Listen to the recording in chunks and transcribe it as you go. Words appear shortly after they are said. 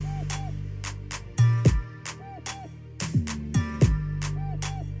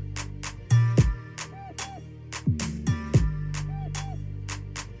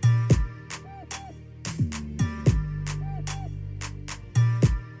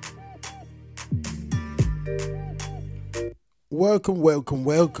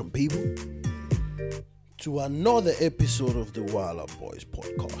Welcome, people, to another episode of the Wilder Boys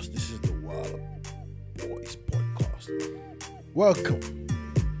podcast. This is the Wilder Boys podcast. Welcome.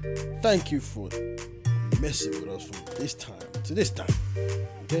 Thank you for messing with us from this time to this time.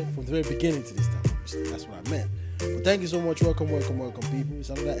 Okay, from the very beginning to this time. Obviously, that's what I meant. But thank you so much. Welcome, people. It's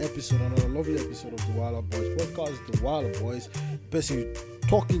another lovely episode of the Wilder Boys podcast. The Wilder Boys. The person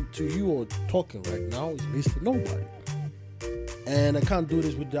talking to you or talking right now is Mr. Nobody. And I can't do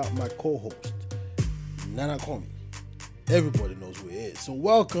this without my co-host, Nana Komi. Everybody knows who he is. So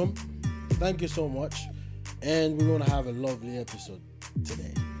welcome. Thank you so much. And we're going to have a lovely episode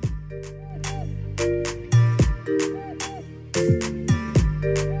today.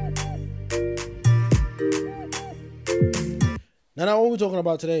 Now, what we're talking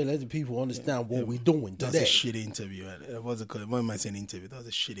about today, let the people understand what we're doing today. That's a shitty interview. What's it called? What am I saying interview? That was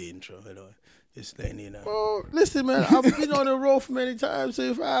a shitty intro. Just letting you know. Oh, listen, man, I've been on the road for many times, so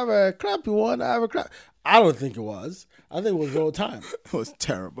if I have a crappy one, I have a crap. I don't think it was. I think it was well timed. It was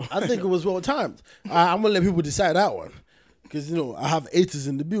terrible. I think it was well timed. I'm going to let people decide that one. Because, I have haters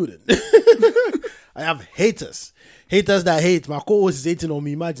in the building. I have haters. Haters that hate. My co-host is hating on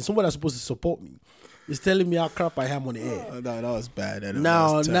me. Imagine someone that's supposed to support me is telling me how crap I am on the air. No, that was bad.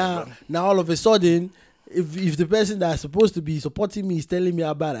 Now, all of a sudden, if the person that's supposed to be supporting me is telling me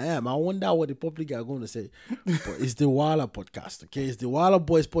how bad I am, I wonder what the public are going to say. But it's the Wilder podcast, okay? It's the Wilder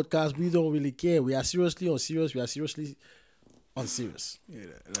Boys podcast. We don't really care. We are seriously unserious. We are seriously unserious. Yeah,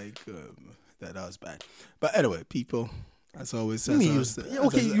 that was bad. But anyway, people, as always,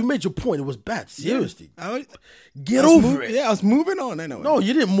 you made your point. It was bad. Seriously. Yeah, Get over it. Yeah, I was moving on anyway. No,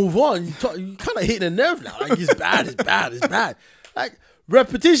 you didn't move on. You kind of hitting a nerve now. Like, it's bad. Like,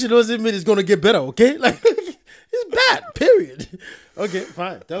 repetition doesn't mean it's going to get better, okay? Like, it's bad, period. Okay,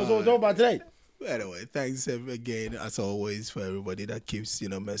 fine. That was what we're talking about today. Anyway, thanks again, as always, for everybody that keeps,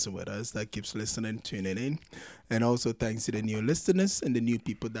 messing with us, that keeps listening, tuning in. And also thanks to the new listeners and the new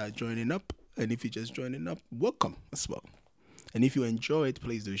people that are joining up. And if you're just joining up, welcome as well. And if you enjoy it,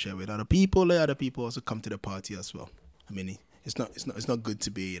 please do share with other people. Let other people also come to the party as well. I mean, it's not good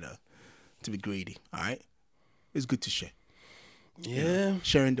to be, to be greedy, all right? It's good to share. Yeah.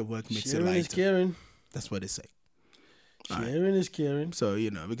 Sharing the work makes it lighter. Sharing is caring. That's what they say. Sharing is caring. So, we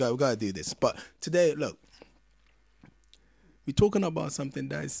got to do this. But today, look, we're talking about something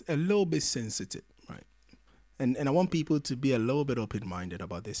that is a little bit sensitive, right? And I want people to be a little bit open-minded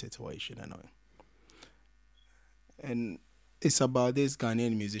about this situation, And it's about this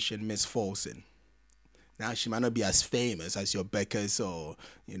Ghanaian musician, Miss Folsom. Now, she might not be as famous as your Beckers or,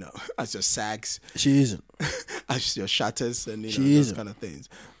 as your Sags. She isn't. As your Shatters and, those kind of things.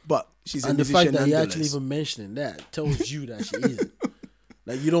 But she's a musician. And the fact that you're actually even mentioning that tells you that she isn't.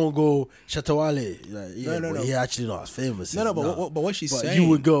 Like, you don't go, Shatawale. Like, no. He actually not as famous. No, but what she's saying. You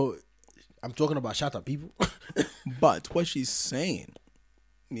would go, I'm talking about Shatta people. But what she's saying,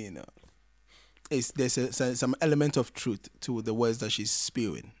 is there's some element of truth to the words that she's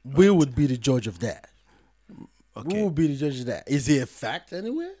spewing. Right? We would be the judge of that. Okay. Who will be the judge of that? Is it a fact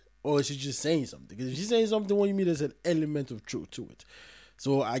anywhere? Or is she just saying something? Because if she's saying something, what do you mean there's an element of truth to it?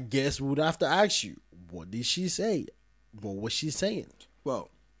 So I guess we would have to ask you, what did she say? What was she saying? Well,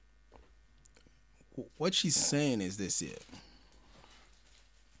 what she's saying is this here.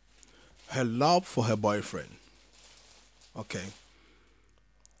 Her love for her boyfriend. Okay.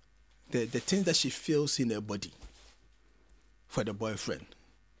 The things that she feels in her body for the boyfriend.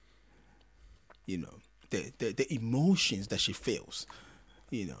 The emotions that she feels,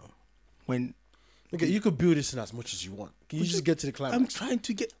 when... Okay, you could build this in as much as you want. Can you just get to the climax? I'm trying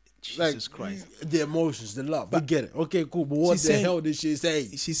to get... Jesus Christ. The emotions, the love. But get it. Okay, cool. But what the hell did she say?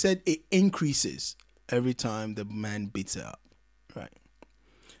 She said it increases every time the man beats her up. Right.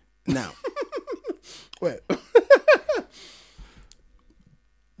 Now. Wait.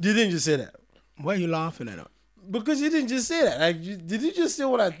 You didn't just say that. Why are you laughing at it? Because you didn't just say that. Like, did you just say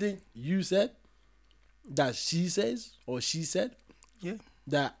what I think you said? That she says or she said? Yeah.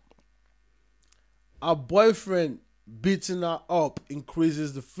 That our boyfriend beating her up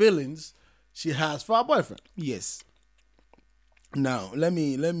increases the feelings she has for her boyfriend. Yes. Now, let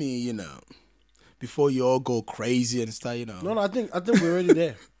me, before you all go crazy and start, No, I think we're already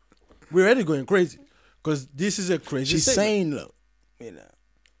there. We're already going crazy. Because this is a crazy She's statement. saying, look,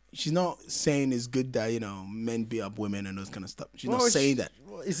 she's not saying it's good that, men beat up women and those kind of stuff. She's not saying that.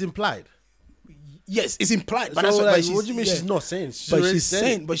 It's implied. Yes, it's implied. But So, that's like, but she's, what do you mean yeah. she's not saying? She's But already she's said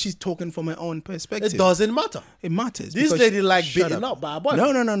saying, it. but she's talking from her own perspective. It doesn't matter. It matters. This because lady like shut beating up. up by a boyfriend.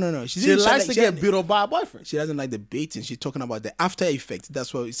 No. She likes to get beat up by a boyfriend. She doesn't like the beating. She's talking about the after effect.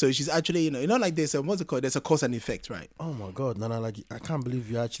 That's what. So she's actually, like there's a what's it called? There's a cause and effect, right? Oh my God, Nana, like I can't believe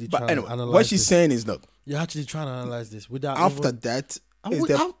you're actually But trying anyway, to analyze what she's this. saying is, look, You're actually trying to analyze this without after even... that I is would-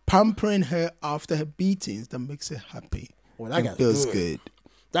 the I- pampering her after her beatings that makes her happy. Well, that and guy's feels good. good.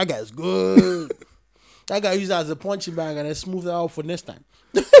 That guy's good. That guy uses it as a punching bag and then smooth it out for next time.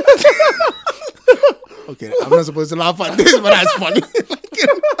 Okay, I'm not supposed to laugh at this, but that's funny.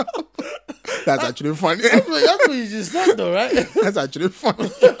 That's actually funny. That's what you just said, though, right? That's actually funny.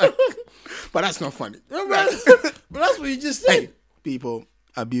 But that's not funny. No, man. But that's what you just said. Hey, people,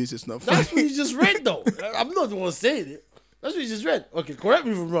 abuse is not funny. That's what you just read, though. I'm not the one saying it. That's what you just read. Okay, correct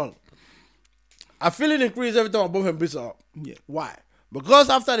me if I'm wrong. I feel it increase every time I both him beats her up. Yeah. Why? Because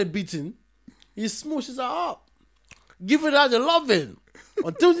after the beating, he smooshes her up, giving her the loving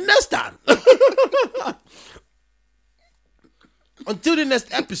until the next time. Until the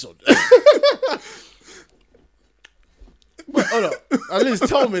next episode. But hold on. At least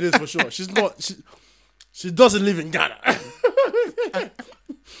tell me this for sure. She's not. She doesn't live in Ghana.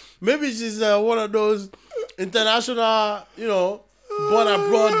 Maybe she's one of those international, born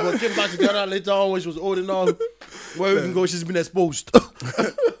abroad but came back to Ghana later on when she was old enough. Where we can go, she's been exposed.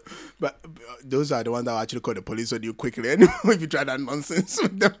 But those are the ones that will actually call the police on you quickly anyway if you try that nonsense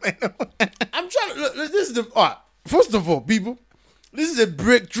with them. I'm trying to look, this is the all right. First of all, people, this is a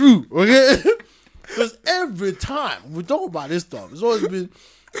breakthrough, okay? Because every time we talk about this stuff, it's always been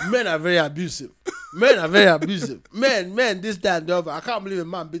men are very abusive. Men are very abusive. Men, this, that, and the other. I can't believe a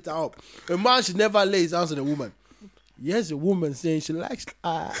man beat her up. A man should never lay his hands on a woman. Yes, a woman saying she likes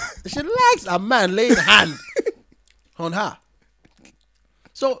a man laying hand on her.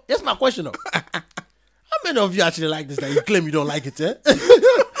 So here's my question though. How many of you actually like this that you claim you don't like it, eh?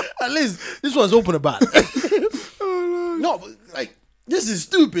 At least this one's open about it. No, but like this is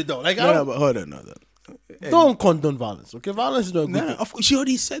stupid though. Like No, but hold on. don't condone violence, okay? Violence is not a good No, thing. of course, she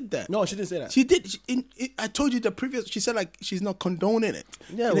already said that. No, she didn't say that. She did. I told you the previous. She said like she's not condoning it.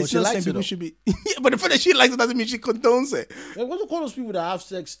 Yeah, And well, it's she not likes saying it, people though. should be. Yeah, but the fact that she likes it doesn't mean she condones it. Like, what do you call those people that have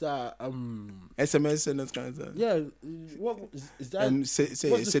sex that SMS and that kind of stuff. yeah, what is that? Say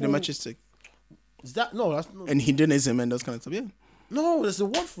what's the the form? majestic Is that no? That's not, and hedonism and those kind of stuff. Yeah. no. There's a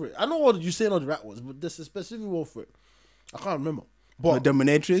word for it. I know what you're saying on the right words, but there's a specific word for it. I can't remember. Or But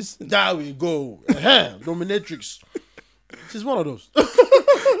dominatrix. there we go. Dominatrix. She's one of those.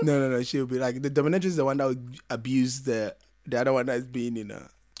 No. She'll be like the dominatrix is the one that would abuse the other one that's being in a.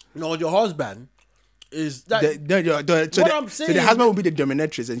 No, your husband is that. I'm So saying the is husband will be the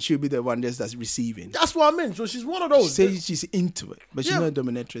dominatrix and she'll be the one that's receiving. That's what I mean. So she's one of She those. says she's into it, but she's Yeah. not a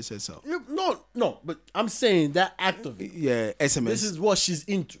dominatrix herself. No, but I'm saying that act of it. Yeah, SMS. This is what she's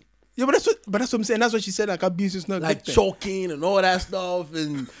into. Yeah, but that's what I'm saying. That's what she said. Like abuse is not Like good thing. choking and all that stuff,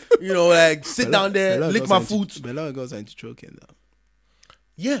 and like sit down there, But a lot of lick girls my are into- foot. But a lot of girls are into choking though.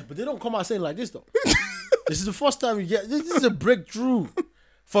 Yeah, but they don't come out saying like this though. This is the first time you get. This is a breakthrough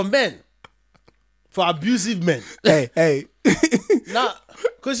for men, for abusive men. Hey. Now,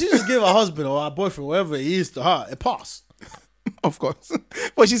 because she just gave her husband or her boyfriend, whatever he is to her, a pass. Of course.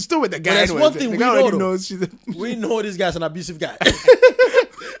 But she's still with the guy. there's anyway. one thing the we guy know, already though. knows she's a, We know this guy's an abusive guy.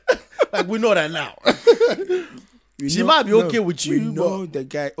 Like we know that now. She might be okay with you, We know the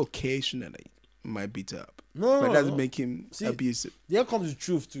guy occasionally might beat her up. No, but no, it doesn't no. make him See, abusive. There comes the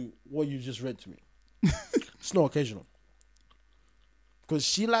truth to what you just read to me. It's not occasional. Because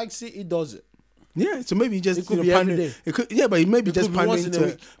she likes it, he does it. Yeah, so maybe just It could be every day. It could, yeah, but it may be It just could be once pandering in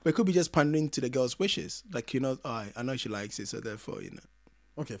a to. week. But it could be just pandering to the girl's wishes. Like I know she likes it, so therefore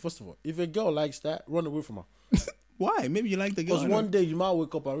Okay, first of all, if a girl likes that, run away from her. Why? Maybe you like the girl. Because one day you might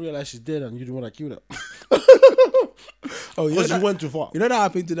wake up and realize she's dead and you don't want to kill her. Oh, Because you went too far. You know that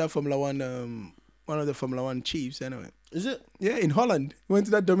happened to that Formula One, one of the Formula One chiefs. Anyway, Is it? yeah, in Holland, he went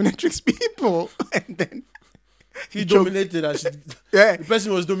to that dominatrix people, and then He choked- dominated and she, Yeah, the person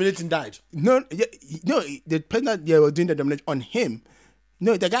who was dominating died. no, the person that was doing the domination on him.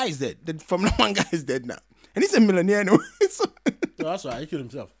 No, the guy is dead. The Formula One guy is dead now, and he's a millionaire anyway. So, No, that's right. He killed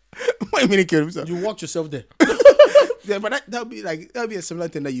himself. what do you mean he killed himself? You walked yourself there. Yeah, but that would be a similar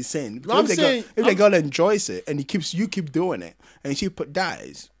thing that you're saying. No, I'm if the saying- girl, if the girl enjoys it and you keep doing it, and she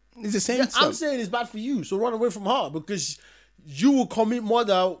dies, it's the same Yeah, stuff. I'm saying it's bad for you, so run away from her because you will commit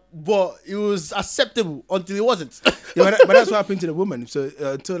murder, but it was acceptable until it wasn't. Yeah, but that's what happened to the woman. So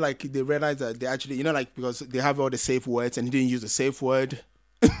until like they realize that they actually, like because they have all the safe words and he didn't use the safe word.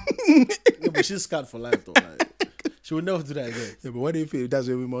 Yeah, but she's scarred for life though. Like, She will never do that again. Yeah, but what if it does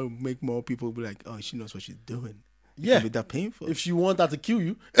make more people be like, oh, she knows what she's doing? Yeah. Be that painful. If she want that to kill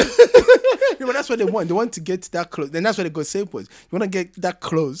you. Yeah, but that's what they want. They want to get that close. Then that's why they go safe words. You want to get that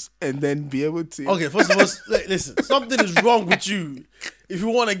close and then be able to. Okay, first of all, listen. Something is wrong with you if you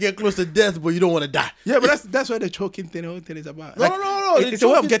want to get close to death, but you don't want to die. Yeah, but that's why the choking thing, the whole thing is about. No. It's a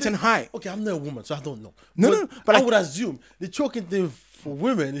way of getting high. Okay, I'm not a woman, so I don't know. No. But I would assume the choking thing for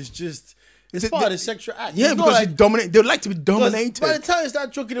women is just it's part of the sexual act. Yeah, because you dominate. They would like to be dominated. By the time you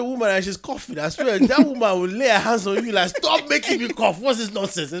start choking a woman and she's coughing, I swear that woman will lay her hands on you like, stop making me cough. What's this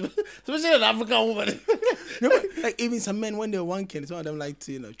nonsense? Especially an African woman. Like even some men when they're wanking, some of them like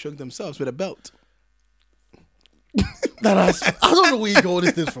to choke themselves with a belt. I don't know where you go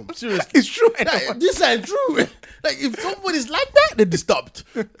with this thing from. Seriously, it's true. This ain't true. Like if somebody's like that, they'd be stopped.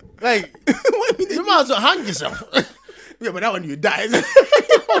 Like you might as well hang yourself. Yeah, but that one you die.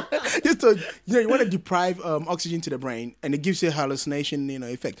 Just to, you want to deprive oxygen to the brain, and it gives you a hallucination,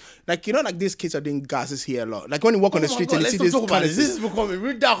 effect. Like like these kids are doing gases here a lot. Like when you walk on the street and you see this. Talk about this. This is becoming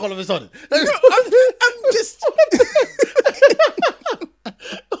really dark all of a sudden. I'm just.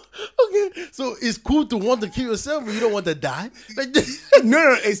 Okay, so it's cool to want to kill yourself, but you don't want to die. Like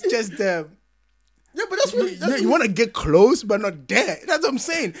no, it's just. Yeah, but that's what you want to get close, but not there. That's what I'm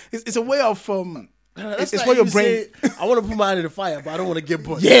saying. It's a way of it's like for your brain. Say, I want to put my hand in the fire, but I don't want to get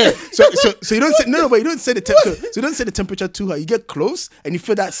burnt. Yeah. So you don't say but you don't set the temperature. So you don't set the temperature too high. You get close and you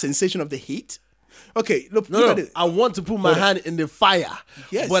feel that sensation of the heat. Okay, look at it. I want to put my hand in the fire,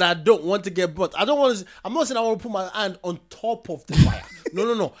 yes, but I don't want to get burnt. I don't want to. I'm not saying I want to put my hand on top of the fire.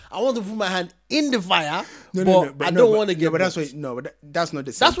 No. I want to put my hand in the fire, but I don't want to get. But burnt. that's not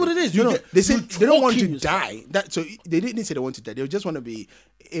the same. That's what it is. They say they don't want to die. So they didn't say they want to die. They just want to be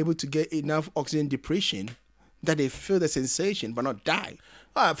able to get enough oxygen depression that they feel the sensation but not die.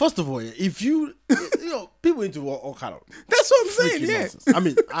 All right, first of all, if you people into all kind of. That's what I'm saying. Yeah. Nonsense. I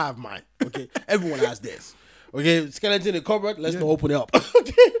mean, I have mine. Okay, everyone has theirs. Okay, skeleton in the cupboard. Let's not open it up.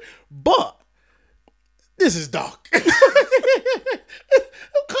 Okay, but this is dark. What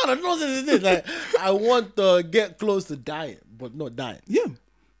kind of nonsense is this? Like, I want to get close to dying, but not dying. Yeah.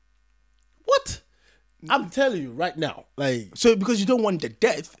 What? I'm telling you right now. Like, so because you don't want the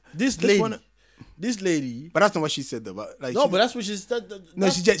death. This lady. But that's not what she said though. But but that's what she said. No,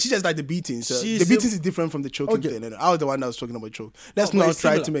 she just like the beating. So the beating is different from the choking thing. I was the one that was talking about choke. Let's not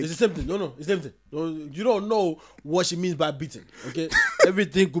try to make. It's the same thing. No, it's the same thing. You don't know what she means by beating. Okay,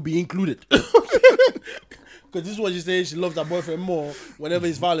 everything could be included. Because this is what she's saying. She loves her boyfriend more whenever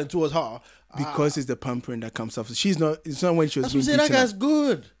he's violent towards her. Because it's the pampering that comes off. She's not. It's not when she was. That's what I'm saying. That guy's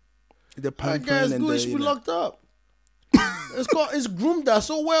good. The pampering. That guy's good. She be locked up. It's groomed her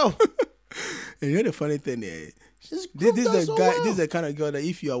so well. And the funny thing is, this is the kind of girl that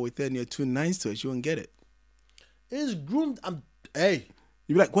if you are with her and you're too nice to her, she won't get it. It's groomed. Hey.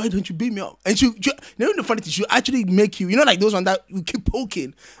 You'll be like, why don't you beat me up? And the funny thing, she'll actually make you, like those ones that you keep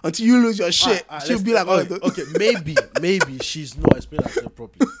poking until you lose your shit. She'll be like, okay, maybe she's not explaining herself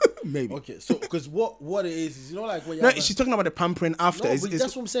properly. Maybe. Okay, so because what it is like when you she's talking about the pampering after. No, but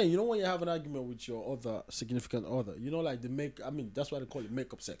that's what I'm saying. When you have an argument with your other significant other, like that's why they call it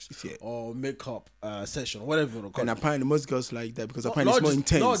makeup sex or makeup session, whatever you want to call it. And apparently most girls like that because apparently it's more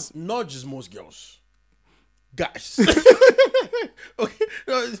intense. Not just most girls. Guys. Okay,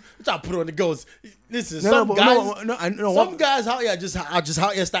 I put on the girls. Listen, some guys out here just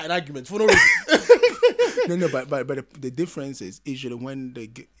out here starting arguments for no reason. No, but the difference is usually when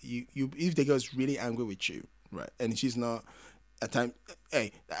if the girl's really angry with you, right, and she's not at time,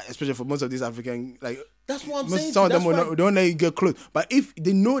 especially for most of these African that's what I'm saying. Some of them don't let you get close, but if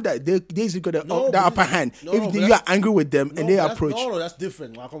they know that they got the upper hand, you are angry with them and they approach. No, that's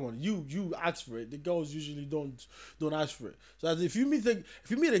different. Like, come on, you ask for it. The girls usually don't ask for it. So if you meet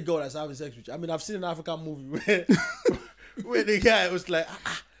a girl that's having sex with you, I mean, I've seen an African movie where the guy was like,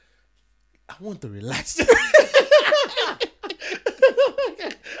 I want to relax.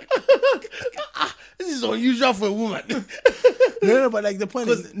 This is unusual for a woman. No, but the point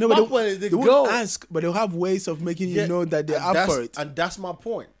is, they won't ask, but they'll have ways of making you know that they're up for it. And that's my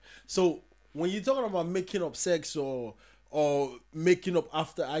point. So when you're talking about making up sex or making up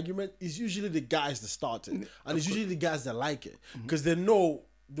after argument, it's usually the guys that start it. And it's usually the guys that like it. Because they know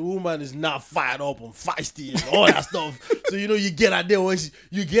the woman is not fired up and feisty and all that stuff. So, you get her there. When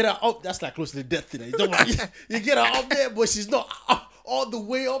you get her up, that's like close to the death thing. You get her up there, but she's not all the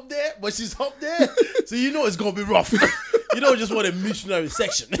way up there, but she's up there. So it's going to be rough. You don't just want a missionary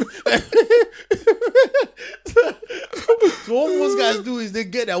section. So what most guys do is they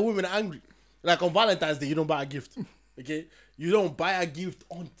get their women angry. Like on Valentine's Day, you don't buy a gift. Okay? You don't buy a gift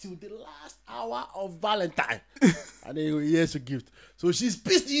until the last hour of Valentine. And then here's your gift. So she's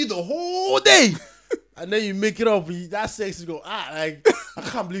pissed at you the whole day. And then you make it up. That sex is go, like, I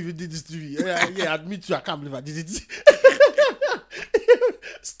can't believe you did this to me. Yeah, me too. I can't believe I did it.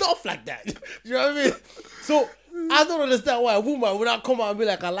 Stuff like that. You know what I mean? So I don't understand why a woman would not come out and be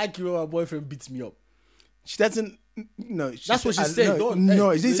like, I like you when my boyfriend beats me up. She doesn't. No, that's what she said.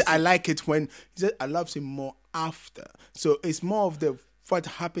 No, she said I like it when. She said I love him more after. So it's more of the what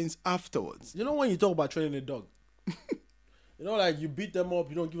happens afterwards. You know when you talk about training a dog, you know, like you beat them up,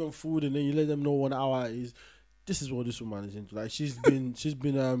 you don't give them food, and then you let them know 1 hour is. This is what this woman is into. Like she's been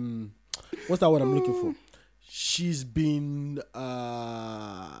what's that word I'm looking for? She's been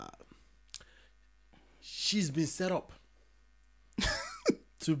set up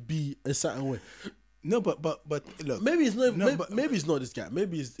to be a certain way. No, but look. Maybe it's not. No, maybe it's not this guy.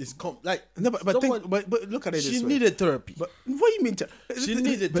 Maybe it's like no, but look at it. She needed therapy. But what do you mean? She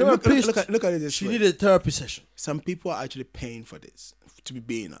needed therapy. Look at it this She way. needed a therapy session. Some people are actually paying for this to be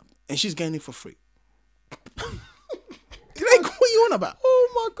beaten up, and she's getting it for free. Like, what are you on about? Oh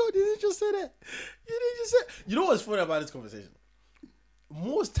my God! You didn't just say that. You didn't just say. You know what's funny about this conversation?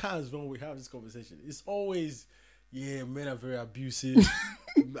 Most times when we have this conversation, it's always. Yeah, men are very abusive.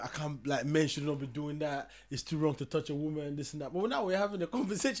 I can't, like, men should not be doing that. It's too wrong to touch a woman, this and that. But now we're having a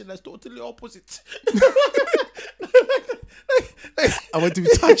conversation that's totally opposite. I want to be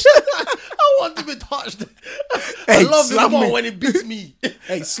touched. I want to be touched. I love him more when he beats me.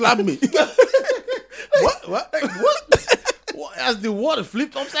 Hey, slap me. What? What? Has the water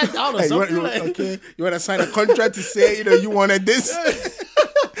flipped upside down or something? Okay, you want to sign a contract to say, you wanted this?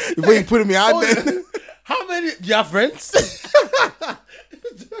 Before you put me out there. How many do you have friends?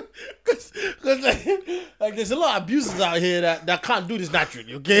 Because like there's a lot of abusers out here that can't do this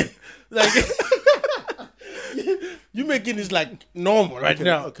naturally, okay? Like you making this like normal right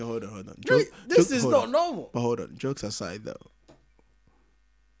now. Okay, hold on. This is not normal. But hold on, jokes aside though.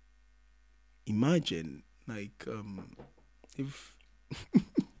 Imagine like if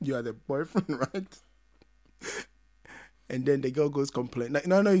you are the boyfriend, right? And then the girl goes complain. Like,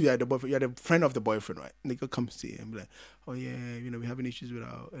 no, you are the boyfriend. You are the friend of the boyfriend, right? And the girl comes to you and be like, oh yeah, we're having issues with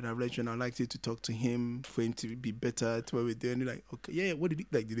and I've let you know, I'd like you to talk to him for him to be better to what we're doing. And you're like, okay, yeah, what did he,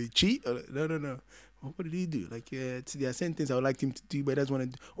 like, did he cheat? Or, no. What did he do? Like, there are certain things I would like him to do, but he doesn't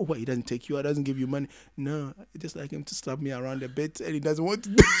want to do. Oh, what, he doesn't take you out, doesn't give you money? No, I just like him to slap me around a bit and he doesn't want to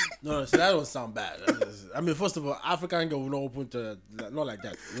do No, so that don't sound bad. I mean, first of all, African girl will not open to, not like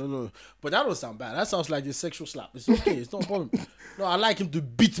that. No. But that don't sound bad. That sounds like a sexual slap. It's okay. It's no problem. No, I like him to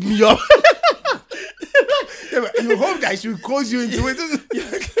beat me up. Yeah, but you hope that she will cause you into it.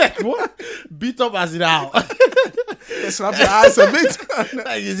 Like, what? Beat up as it out. Slap your ass a bit.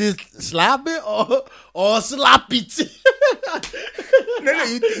 Like, is it slap it or slap it? No,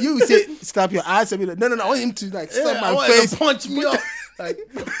 you say slap your ass a bit. No, I want him to like slap my face. Punch me up. Like,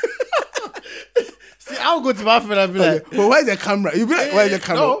 see, I would go to my friend and be like, well, where's the camera? You be like, where's the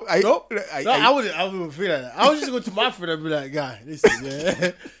camera? No, I wouldn't feel like that. I would just go to my friend and be like, guy, listen,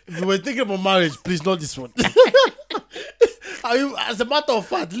 yeah, if you were thinking about marriage, please not this one. As a matter of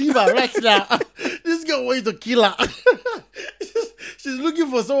fact, leave her right now. This girl wants to kill her. She's looking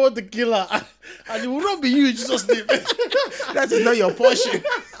for someone to kill her. And it will not be you, just name. That is not your portion.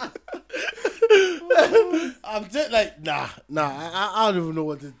 I'm just like, nah. I don't even know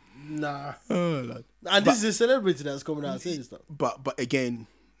what to. Nah. Oh, Lord. And this is a celebrity that's coming out saying stuff. But again,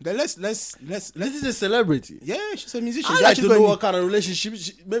 then let's. This is a celebrity. Yeah, she's a musician. I like to know what kind of relationship.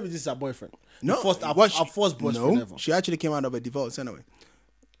 Maybe this is her boyfriend. No, our first boyfriend ever. She actually came out of a divorce anyway.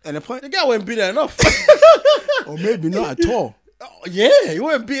 And the guy won't be there enough. Or maybe not at all. Oh, yeah, he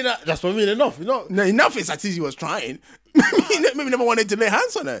won't be there. That's what I mean. Enough, you know. No, enough is at least he was trying. Maybe never wanted to lay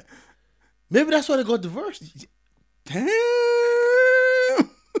hands on her. Maybe that's why they got divorced. Damn.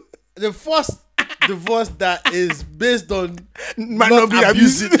 The first divorce that is based on might not be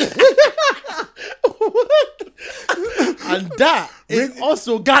abusive. And that is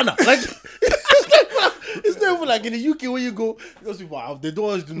also Ghana. Like, it's not even like in the UK where you go, those people, they don't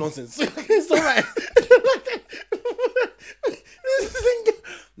always do nonsense. It's alright.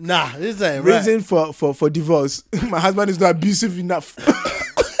 Nah, this ain't right. Reason for divorce. My husband is not abusive enough. That's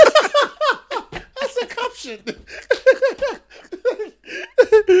a caption.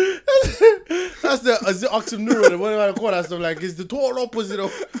 That's the oxymoron, whatever I call that stuff. Like, it's the total opposite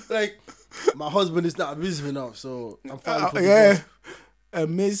of, like, my husband is not abusive enough, so I'm filing for divorce.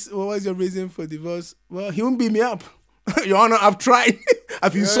 Miss, what was your reason for divorce? Well, he won't beat me up. Your Honor, I've tried.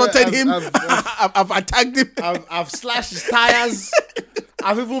 I've insulted him. I've attacked him. I've slashed his tires.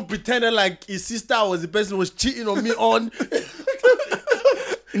 I've even pretended like his sister was the person who was cheating on me on.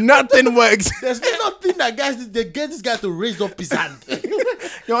 Nothing works. There's nothing that they get this guy to raise up his hand.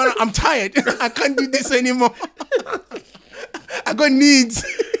 Your Honor, I'm tired. I can't do this anymore. I got needs.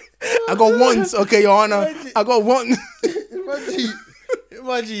 I got wants. Okay, Your Honor. I got wants.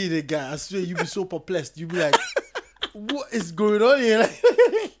 Imagine the guy. I swear you'd be so perplexed. You'd be like, what is going on here?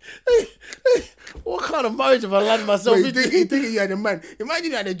 Like, what kind of marriage have I landed myself You into? think you are the man.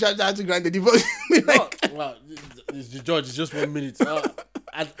 Imagine you are the judge that had to grant the divorce. Like, Well, the judge is just 1 minute.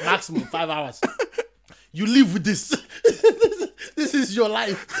 At maximum 5 hours. You live with this. This is your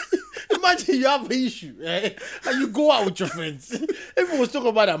life. Imagine you have an issue, and you go out with your friends. Everyone's talking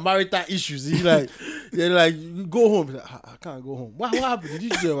about their marital issues. They're like, you go home. You're like, I can't go home. What happened? Did you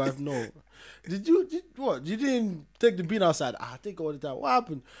tell your wife? No. What? You didn't take the bean outside? I take all the time. What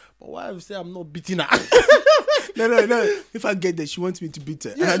happened? My wife said I'm not beating her. no. If I get there, she wants me to beat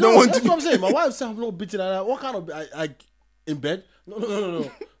her. And I don't want to. That's what I'm saying. My wife said I'm not beating her. What kind of like in bed? No.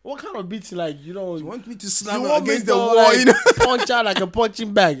 What kind of beating? Like, you know, You want me to slam her against the wall, you know? Punch her like a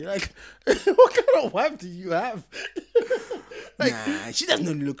punching bag. Like, what kind of wife do you have? Nah, she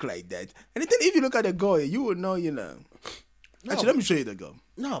doesn't look like that. And then if you look at the girl, you will know, you know. Actually, let me show you the girl.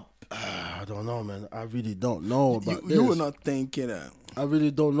 No, I don't know, man. I really don't know about this. You will not think, you know. I really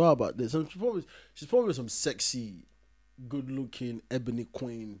don't know about this. She's probably some sexy, good-looking ebony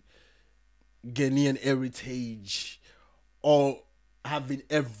queen, Ghanaian heritage, or having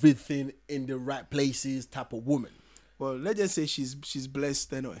everything in the right places type of woman. Well, let's just say she's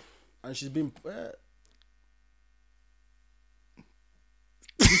blessed anyway. And she's been...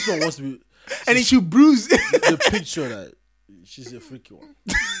 this one wants to be... And then she bruised. The picture that she's a freaky one.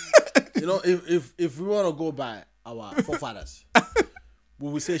 You know, if we want to go by our forefathers, we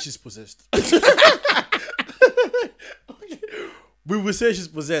will say she's possessed. We will say she's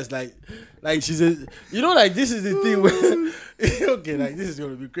possessed, like she's a, you know, like this is the thing where, okay, like this is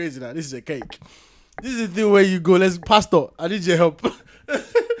gonna be crazy now. This is a cake. This is the thing where you go, Pastor, I need your help.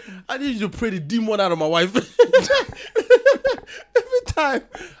 I need you to pray the demon out of my wife. Every time.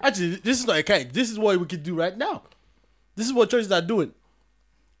 Actually, this is not a cake. This is what we can do right now. This is what churches are doing.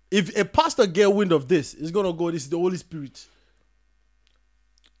 If a pastor get wind of this, it's gonna go, this is the Holy Spirit.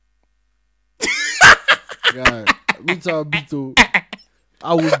 Yeah, me too, beat.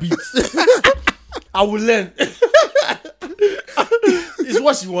 I will beat. I will learn. It's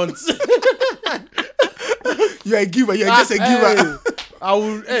what she wants. You're a giver. You're just a giver. I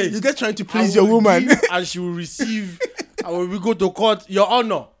will. Hey, you're just trying to please your woman, and she will receive. And when we go to court, Your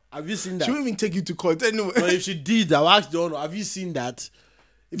Honor, have you seen that? She won't even take you to court anyway. But if she did, I'll ask the Honor, have you seen that?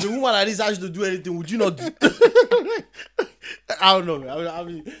 If a woman like this asked you to do anything, would you not do? I don't know. I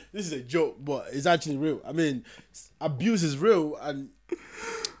mean, this is a joke, but it's actually real. I mean, abuse is real, and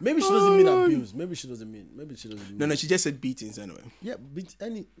maybe she doesn't mean abuse. Maybe she doesn't mean. No, she just said beatings anyway. Yeah,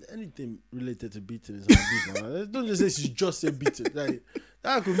 anything related to beating is abuse. Man. Don't just say she just said beating. Like,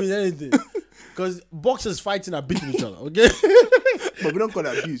 that could mean anything. Because boxers fighting are beating each other, okay? But we don't call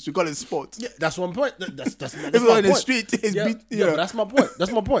it abuse. We call it sport. Yeah, that's one point. That's if we're in the street, it's yeah, beat. Yeah, but that's my point.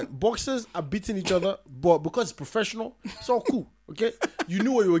 That's my point. Boxers are beating each other, but because it's professional, it's all cool, okay? You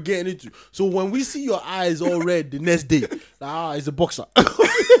knew what you were getting into. So when we see your eyes all red the next day, he's a boxer.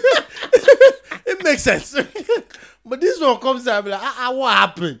 It makes sense. But this one comes out and be like, what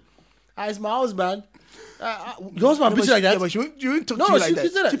happened? It's my husband. Your husband beat you like that? Yeah, but she won't talk to you like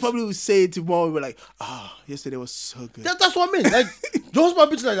that. She probably would say it tomorrow. We're like, yesterday was so good. That's what I mean. Like, your husband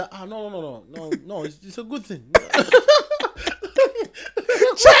beat you like that. No. It's a good thing.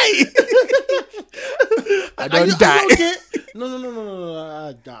 Chai! I don't die. Okay?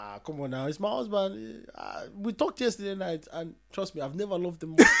 No. Come on now. It's my husband. We talked yesterday night, and trust me, I've never loved him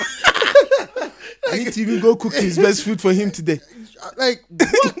more. I need to even go cook his best food for him today. Like,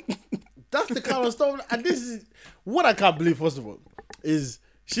 what? That's the kind of stuff. And this is what I can't believe, first of all, is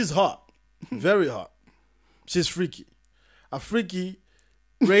she's hot. Very hot. She's freaky. A freaky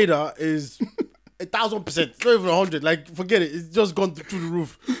radar is 1,000%. It's not even 100. Like, forget it. It's just gone through the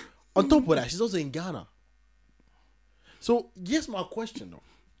roof. On top of that, she's also in Ghana. So, here's my question, though.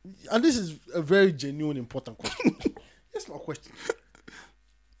 And this is a very genuine, important question. Here's my question.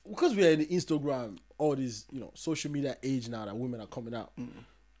 Because we are in the Instagram, all this, social media age now that women are coming out.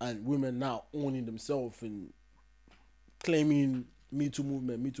 And women now owning themselves and claiming Me Too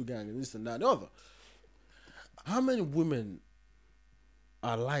movement, Me Too gang, and this and that and the other. How many women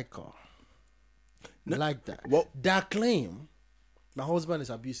are like her? Like that? Well, that claim the husband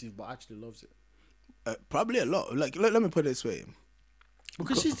is abusive but actually loves it. Probably a lot. Like, let me put it this way.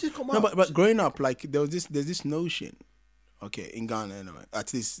 Because she still come out. No, but growing up, like, there's this notion, okay, in Ghana anyway,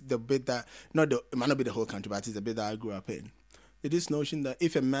 at least the bit that, it might not be the whole country, but it's the bit that I grew up in, this notion that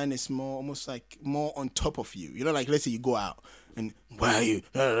if a man is almost like more on top of you, you know, like let's say you go out and where are you,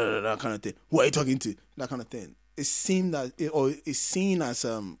 that kind of thing. Who are you talking to? That kind of thing. It's seen as he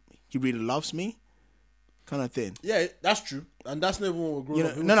really loves me, kind of thing. Yeah, that's true, and that's never what we're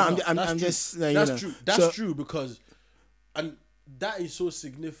growing up. I'm just like, that's true. That's true because, and that is so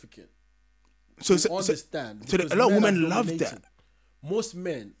significant. So understand. So a lot of women love that. Most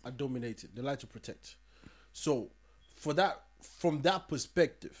men are dominated. They like to protect. So from that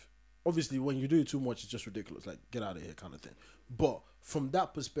perspective, obviously when you do it too much, it's just ridiculous. Like, get out of here kind of thing. But from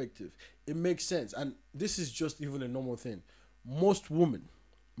that perspective, it makes sense. And this is just even a normal thing. Most women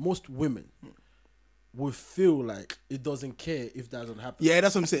will feel like it doesn't care if that doesn't happen. Yeah,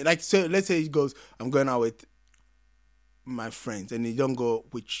 that's what I'm saying. Like, so let's say he goes, I'm going out with my friends, and you don't go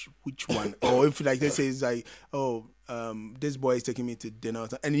which one, or if like let's say it's like, this boy is taking me to dinner,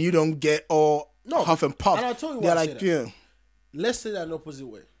 and you don't get all huff and puff. And I'll tell you they're why like, yeah. Let's say that in the opposite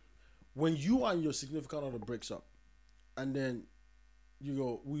way. When you and your significant other breaks up, and then you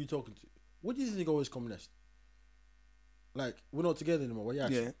go, who are you talking to? What do you think always come next? Like, we're not together anymore. What are you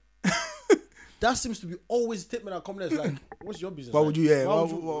asking? Yeah. That seems to be always the statement that comes next. Like, what's your business? Why would you? Yeah.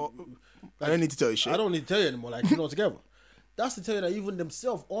 I don't need to tell you shit. I don't need to tell you anymore. Like, you're not together. That's to tell you that even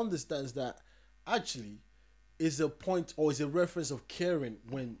themselves understands that actually is a point or is a reference of caring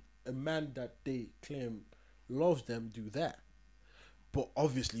when a man that they claim loves them do that. But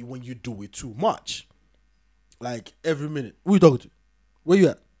obviously when you do it too much, like every minute, who you talking to? Where you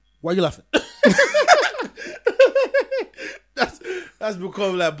at? Why are you laughing? that's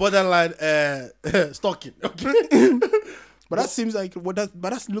become like borderline stalking. Okay. But that seems like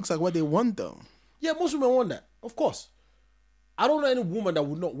that looks like what they want though. Yeah, most women want that, of course. I don't know any woman that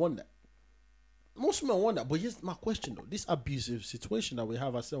would not want that. Most women want that. But here's my question though. This abusive situation that we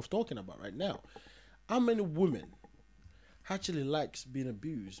have ourselves talking about right now. How many women actually likes being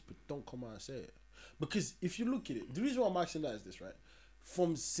abused but don't come out and say it? Because if you look at it, the reason why I'm asking that is this, right?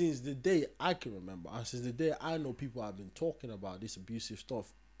 Since the day I can remember, and since the day I know people have been talking about this abusive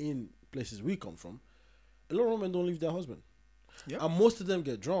stuff in places we come from, a lot of women don't leave their husband. Yep. And most of them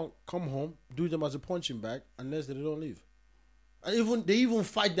get drunk, come home, do them as a punching bag, unless they don't leave. And they even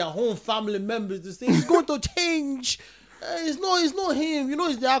fight their own family members to say he's going to change. It's not him. You know,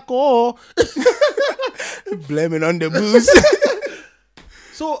 it's the alcohol. Blaming on the booze.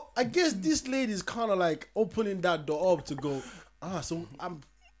 So I guess this lady is kind of like opening that door up to go. So I'm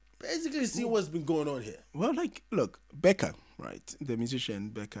basically seeing what's been going on here. Well, like, look, Becca, right, the musician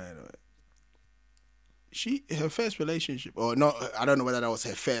Becca, her first relationship, or not, I don't know whether that was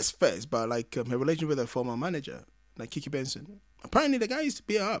her first, but like her relationship with her former manager, like Kiki Benson. Apparently, the guy used to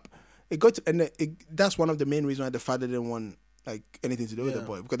beat her up. That's one of the main reasons why the father didn't want like anything to do with the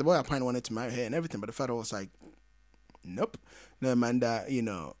boy, because the boy apparently wanted to marry her and everything, but the father was like, nope, no man that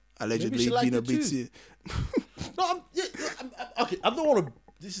allegedly beats you. No, okay. I don't want to.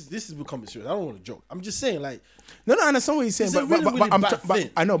 This is becoming serious. I don't want to joke. I'm just saying, like, no, I understand what you're saying, but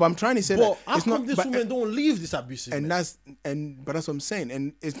I know, but I'm trying to say that how come this woman don't leave this abusive? But that's what I'm saying,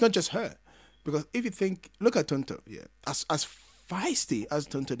 and it's not just her, because if you think, look at Tonto, as feisty as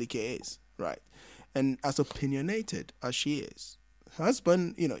Tonto Dike is, right, and as opinionated as she is, her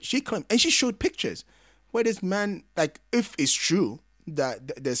husband, she claimed, and she showed pictures where this man, like, if it's true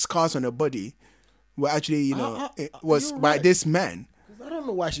that the scars on her body were actually, it was by this man. I don't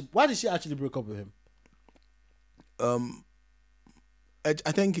know why did she actually break up with him? I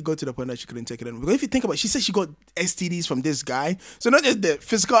think it got to the point that she couldn't take it anymore. Because if you think about it, she said she got STDs from this guy. So not just the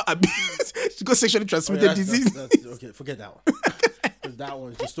physical abuse, she got sexually transmitted disease. Okay, forget that one. That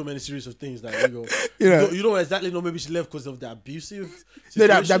one is just so many series of things that you don't exactly know. Maybe she left because of the abusive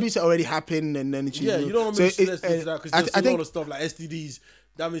situation. No, the abuse already happened, and then she. Yeah, you don't know. Maybe she left because there's a lot of stuff like STDs.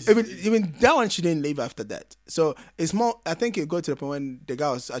 That means even that one she didn't leave after that. So it's more. I think it got to the point when the guy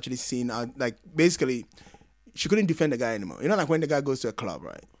was actually seen out. Like basically, she couldn't defend the guy anymore. You know, like when the guy goes to a club,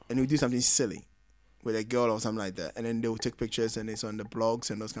 right, and he would do something silly with a girl or something like that, and then they would take pictures and it's on the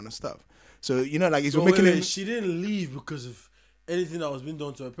blogs and those kind of stuff. So like it's making it. She didn't leave because of anything that was being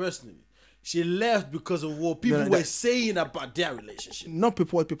done to her personally. She left because of what people were saying about their relationship. Not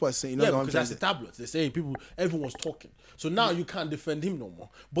what people are saying. Because that's the tablets. They're saying everyone's talking. So now you can't defend him no more.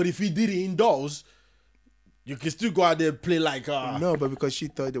 But if he did it indoors, you can still go out there and play like... No, but because she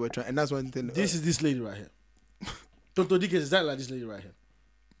thought they were trying. And that's one thing. This is this lady right here. Tonto Dike is exactly like this lady right here.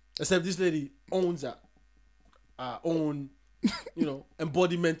 Except this lady owns her own,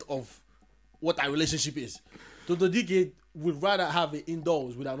 embodiment of what our relationship is. Tonto Dike would rather have it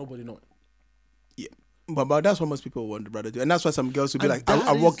indoors without nobody knowing. Yeah, but that's what most people would rather do, and that's why some girls would be like,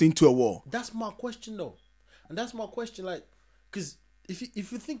 "I walked into a wall." That's my question, though, and that's my question. Like, because if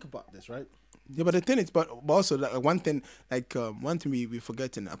you think about this, right? Yeah, but the thing is, but also like one thing we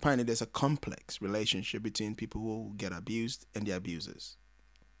forgetting. Apparently, there's a complex relationship between people who get abused and the abusers.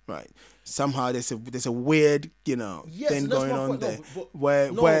 Right. Somehow there's a weird, thing going on there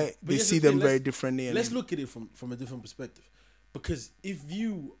where they see them very differently. And let's look at it from a different perspective. Because if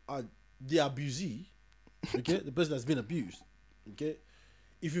you are the abusee, okay, the person that's been abused, okay,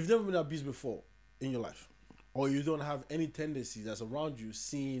 if you've never been abused before in your life, or you don't have any tendency that's around you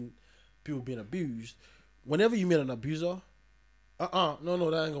seeing people being abused, whenever you meet an abuser, no,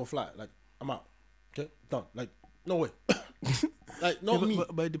 that ain't gonna fly. Like, I'm out. Okay, done. Like, no way. Like, not me.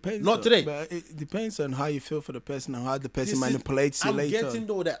 But it depends. Not today. But it depends on how you feel for the person and how the person manipulates you later.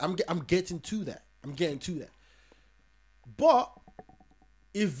 I'm getting to that. But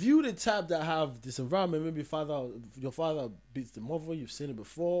if you the type that have this environment, maybe your father beats the mother, you've seen it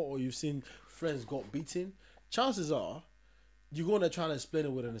before, or you've seen friends got beaten, chances are you're gonna try to explain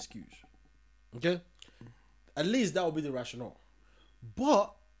it with an excuse. Okay? At least that would be the rationale.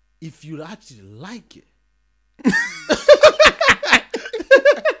 But if you actually like it,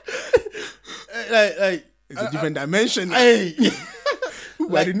 like it's a different dimension. Hey,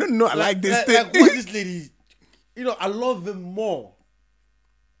 I did not know I like this thing. Like what this lady, I love him more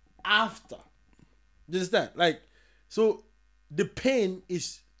after. You understand? Like, so the pain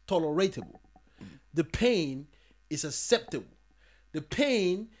is tolerable. The pain is acceptable. The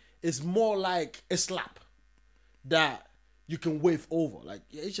pain is more like a slap that you can wave over. Like,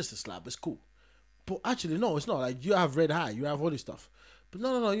 yeah, it's just a slap. It's cool. But actually, no, it's not. Like, you have red eye. You have all this stuff. But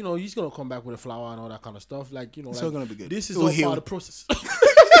no, he's going to come back with a flower and all that kind of stuff. Like, it's all going to be good. This is all part of the process.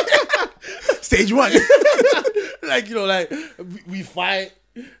 Stage 1. Like, we fight.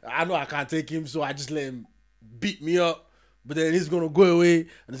 I know I can't take him, so I just let him beat me up. But then he's going to go away,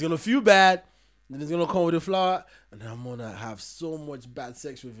 and it's going to feel bad. And then he's going to come with a flower, and I'm going to have so much bad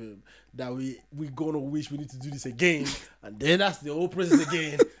sex with him that we going to wish we need to do this again. And then that's the whole process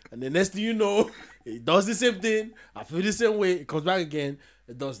again. And the next thing you know, it does the same thing. I feel the same way. It comes back again.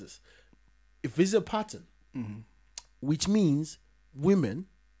 It does this. If it's a pattern, which means women,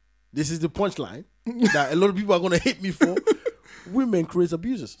 this is the punchline that a lot of people are going to hate me for, women create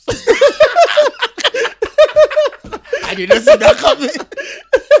abusers. I did not see that coming.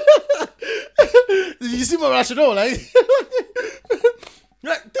 You see my rationale, like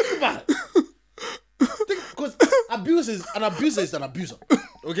think about it. Because an abuser is an abuser.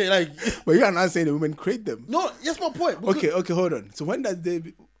 Okay, like. But you are not saying the women create them. No, that's my point. Okay, hold on. So when does they?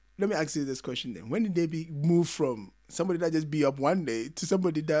 Let me ask you this question then. When did they move from somebody that just be up one day to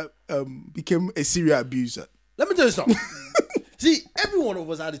somebody that became a serial abuser? Let me tell you something. See, every one of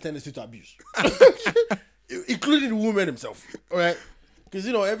us had a tendency to abuse, including the woman himself. All right. Because,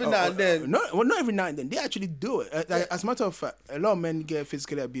 every now and then... not every now and then. They actually do it. As a matter of fact, a lot of men get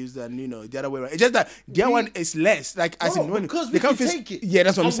physically abused than, the other way around. It's just that their one is less. Like, as in when... Because we can take it. Yeah,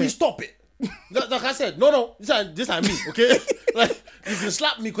 that's what I'm saying. And we stop it. Like I said, no, this ain't me, okay? Like, you can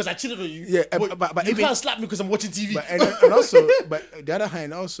slap me because I cheated on you. Yeah, but you can't slap me because I'm watching TV. But, and also, but the other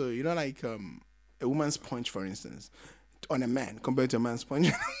hand also, like a woman's punch, for instance, on a man compared to a man's punch.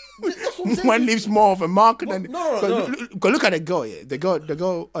 One leaves more of a mark than no. Look at the girl. Yeah, the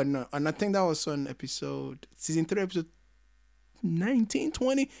girl on I think that was on season 3, episode 19,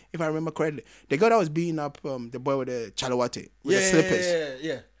 20, if I remember correctly. The girl that was beating up the boy with the chalawate with the slippers.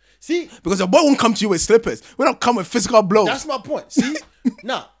 Yeah. See, because the boy won't come to you with slippers. We don't come with physical blows. That's my point. See,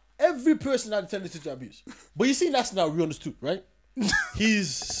 now every person had a tendency to abuse, but you see, that's not we understood, right?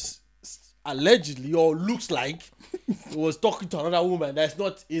 He's allegedly or looks like he was talking to another woman that's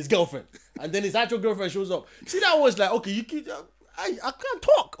not his girlfriend, and then his actual girlfriend shows up. See, that was like, okay, you can, I can't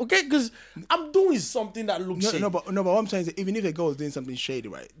talk, okay, because I'm doing something that looks shady. No, but what I'm saying is, even if a girl was doing something shady,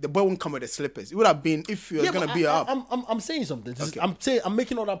 right, the boy won't come with the slippers. It would have been if you're gonna be up. I'm saying something. I'm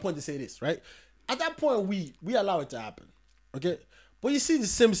making all that point to say this, right? At that point, we allow it to happen, okay. But you see the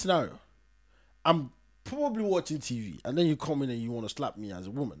same scenario. I'm probably watching TV, and then you come in and you want to slap me as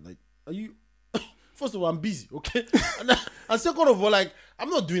a woman, like. Are you? First of all, I'm busy, okay? And second of all, like,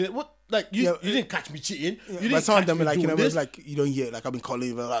 I'm not doing it. What? Like, you didn't catch me cheating. You didn't but some of them are like, it's like, you don't hear, like, I've been calling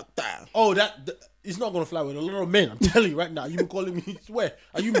you, like, damn. Oh, it's not going to fly with a lot of men. I'm telling you right now. You've been calling me, swear.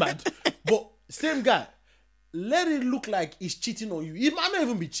 Are you mad? But same guy, let it look like he's cheating on you. He might not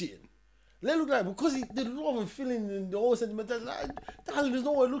even be cheating. Let it look like, because the love and feeling and the whole sentimental, like, there's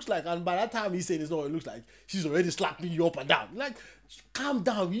not what it looks like. And by that time he's saying it's not what it looks like, she's already slapping you up and down. Like, calm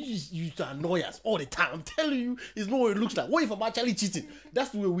down. You used to annoy us all the time. I'm telling you, it's not what it looks like. What if I'm actually cheating?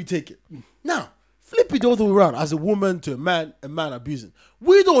 That's the way we take it. Now, flip it all the way around. As a woman to a man abusing.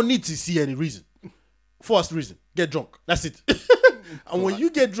 We don't need to see any reason. First reason, get drunk. That's it. And when you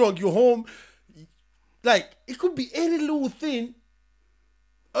get drunk, you're home. Like, it could be any little thing.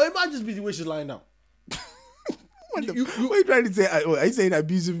 Or it might just be the way she's lying down. What are you trying to say? Are you saying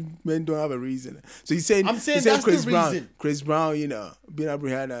abusive men don't have a reason? So you're saying, I'm saying that's Chris the Brown, reason. Chris Brown, you know, being up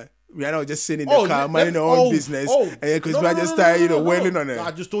Rihanna was just sitting in the car, minding her own business, and then Chris Brown just started, wailing on her.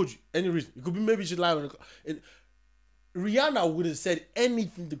 I just told you. Any reason. It could be maybe she's lying on the car. Rihanna would have said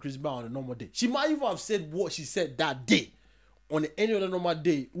anything to Chris Brown on a normal day. She might even have said what she said that day. On any other normal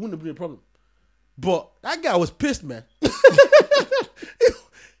day, it wouldn't have been a problem. But that guy was pissed, man.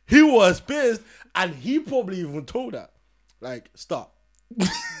 He was pissed, and he probably even told her, like, stop.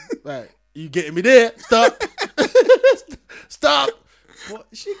 Like, you getting me there? Stop. Stop. But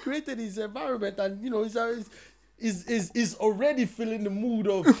she created his environment, and, is already feeling the mood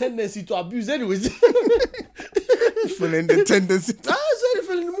of tendency to abuse anyways. Feeling the tendency. I was already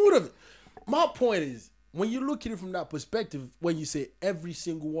feeling the mood of it. My point is, when you look at it from that perspective, when you say every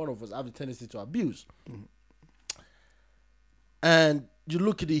single one of us have a tendency to abuse, and you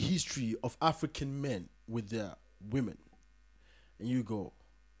look at the history of African men with their women, and you go,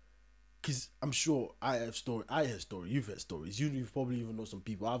 because I'm sure I have story, you've heard stories, you've probably even know some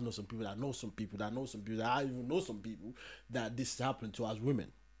people, I've known some people that know some people that know some people that I even know some people that this happened to as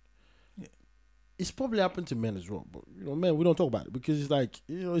women. It's probably happened to men as well, but men, we don't talk about it because it's like,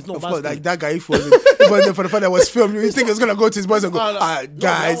 it's not. Of course, like that guy, if it wasn't for the fact that was filmed, you think it's gonna go to his boys and go,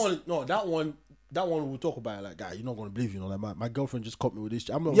 guys. That one we'll talk about it. Like, guy, you're not gonna believe, like my girlfrione just caught me with this.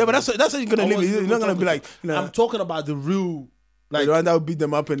 But that's how you're gonna live. You're not gonna be like, I'm talking about the real, like the one that will beat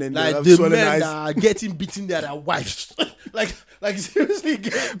them up and then like the men that are getting beaten by their wives. Like seriously,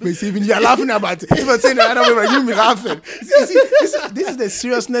 even you're laughing about it. Even saying that, you be laughing. See, this is the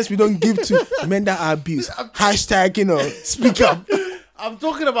seriousness we don't give to men that are abused. Hashtag, speak up. I'm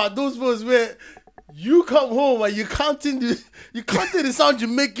talking about those ones where you come home and you counting the sound you're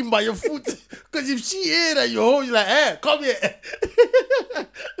making by your foot. Because if she hear that you're home, you're like, hey, come here.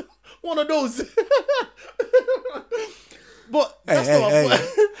 One of those. But that's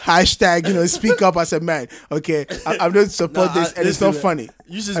hashtag, speak up as a man. Okay, I don't support this, and it's not funny.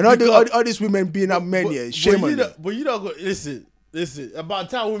 And all these women being up men here, shame on them. But you don't go. Listen. About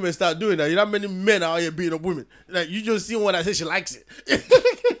time women start doing that, you know how many men out here beating up women. Like, you just see one that says she likes it.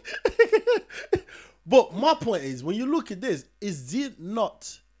 But my point is, when you look at this, does it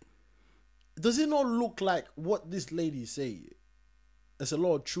not look like what this lady is saying? There's a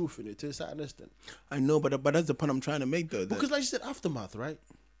lot of truth in it to a certain extent. I know, but that's the point I'm trying to make, though. Because, like you said, aftermath, right?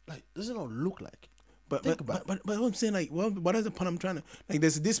 Like, does it not look like? But what I'm saying, like, what is the point I'm trying to... Like,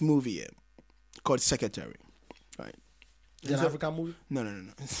 there's this movie here called Secretary, right? Is it an African movie? No.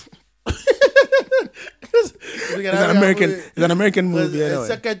 It's an American movie. A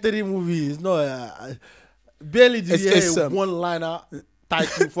Secretary movie is not... barely did you hear one-liner...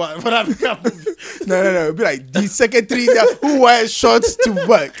 title for African movie. No. It'd be like the secretary who wears shorts to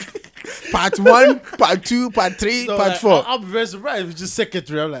work. Part 1, part 2, part 3, part 4. I'll be very surprised if it's just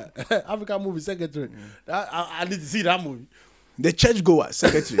Secretary. I'm like, African movie Secretary. I need to see that movie. The churchgoer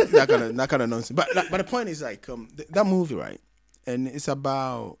secretary, that kind of nonsense. But the point is, like, that movie, right? And it's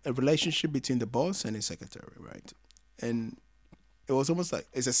about a relationship between the boss and his secretary, right? And it was almost like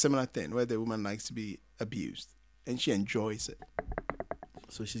it's a similar thing where the woman likes to be abused and she enjoys it.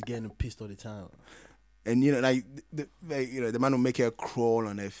 So she's getting pissed all the time. And the man will make her crawl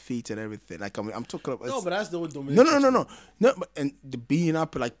on her feet and everything. Like I'm talking about. No, but that's the one domination. No. But and the being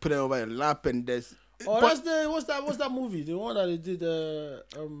up, like put it over her lap, and there's. Oh, that's the what's that movie? The one that they did.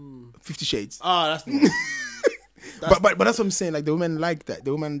 50 Shades. That's the one. But that's what I'm saying. Like the women like that.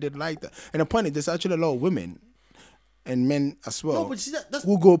 The women did like that. And the point is, there's actually a lot of women and men as well. No, but see, that's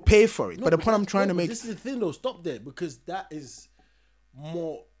who go pay for it. No, but the point I'm trying to make. This is the thing, though. Stop there, because that is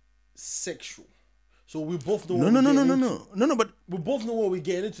more sexual. So we both know. No. But we both know what we're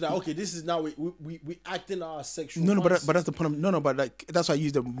getting into. That okay, this is now we acting our sexual. No, but that's the point. But like that's why I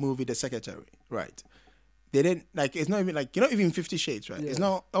used the movie The Secretary, right? They didn't like. It's not even like even 50 Shades, right? Yeah. It's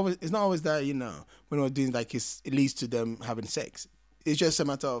not always that when we're doing like it leads to them having sex. It's just a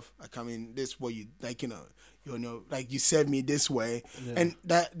matter of like this what you like like you serve me this way, and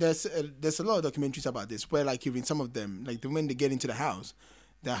that there's a lot of documentaries about this where like even some of them like when they get into the house.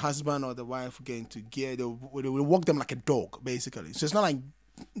 The husband or the wife will get into gear. They will walk them like a dog, basically. So it's not like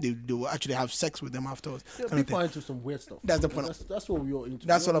they will actually have sex with them afterwards. Yeah, people are into some weird stuff. That's the point. That's what we're into.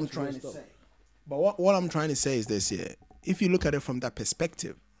 That's what I'm trying to say. But what I'm trying to say is this here. If you look at it from that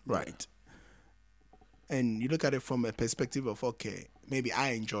perspective, right, and you look at it from a perspective of, okay, maybe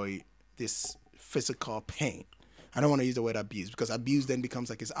I enjoy this physical pain. I don't want to use the word abuse because abuse then becomes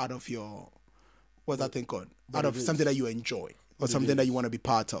like it's out of your What's that thing called? But Out of it is. something that you enjoy or But it something that is. you want to be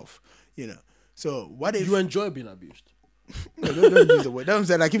part of, you know. So what if You enjoy being abused. no, don't use the word. That's what I'm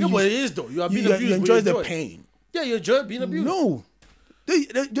saying. Like if Yeah, you, but it is though. You are being you, abused. you but enjoy the pain. Yeah, you enjoy being abused. No,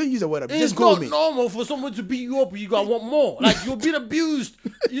 don't use the word abuse. It's Just go not with me. normal for someone to beat you up. You gotta want more. Like you're being abused.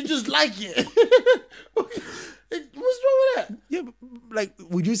 You just like it. What's wrong with that? Yeah, but, like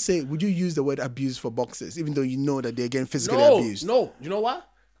would you use the word abuse for boxers, even though you know that they're getting physically No, abused? no. You know why?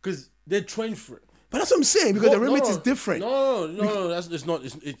 Because they're trained for it. But that's what I'm saying because the remit is different. No. That's it's not.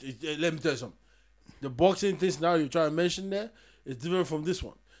 Let me tell you something. The boxing thing scenario you're trying to mention there is different from this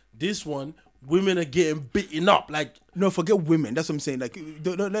one. This one, women are getting beaten up. Like No, forget women. That's what I'm saying. Like,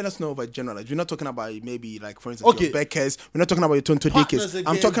 don't let us know over generalize. We're not talking about maybe like, for instance, Okay. your Beckers. We're not talking about your Tonto Partners Dickies.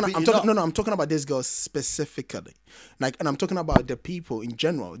 are getting beaten up. I'm talking about this girl specifically. Like, and I'm talking about the people in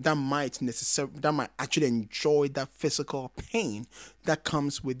general that might actually enjoy that physical pain that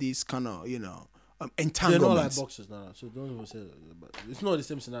comes with these kind of, they're not like entanglements. boxers, no. So don't even say that. But it's not the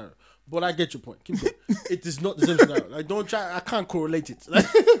same scenario. But I get your point. Keep going. It is not the same scenario. Like don't try. I can't correlate it. Like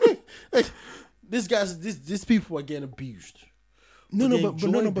these people are getting abused. No, they but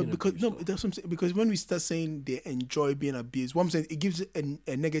enjoy being because abused, though. that's what I'm saying. Because when we start saying they enjoy being abused, what I'm saying, it gives it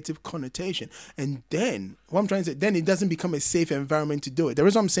a negative connotation, and then what I'm trying to say, then it doesn't become a safe environment to do it. The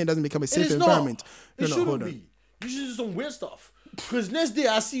reason I'm saying it doesn't become a safe It's environment. Not. It No, shouldn't hold on. be. You should do some weird stuff. Because next day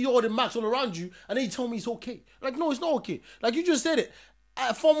I see all the marks all around you, and then you tell me it's okay. Like no, it's not okay. Like you just said it.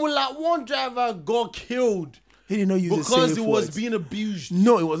 A Formula One driver got killed He did not use because the he safe was words. being abused.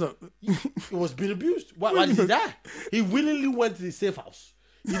 No, it wasn't. He was being abused. Why did he die? He willingly went to the safe house.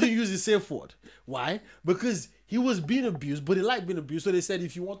 He didn't use the safe word. Why? Because he was being abused, but he liked being abused. So they said,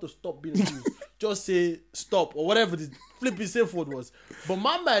 if you want to stop being abused, just say stop or whatever the flipping safe word was. But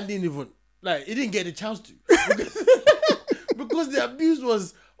my man didn't even, like, he didn't get a chance to. Because the abuse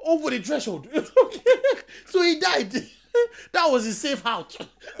was over the threshold. So he died. That was his safe house.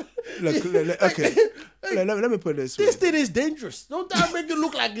 Okay. Let me put it this way. This thing is dangerous. Don't try to make it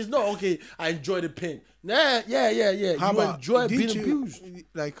look like it's not okay. I enjoy the pain. Yeah. How you about, enjoy being didn't you- abused.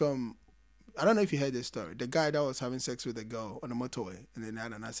 Like, I don't know if you heard this story. The guy that was having sex with a girl on the motorway and then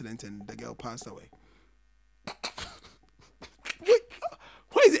had an accident and the girl passed away.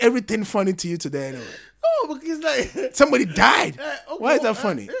 Why is everything funny to you today anyway? No, because like Somebody died. okay, Why is that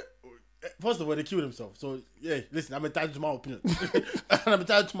funny? First of all, they killed himself. So yeah, listen, I'm entitled to my opinion. And I'm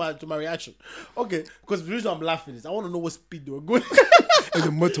entitled to my reaction. Okay, because the reason I'm laughing is I want to know what speed they were going. It's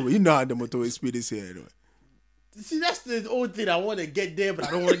the motorway. You know how the motorway speed is here anyway. See, that's the old thing. I want to get there, but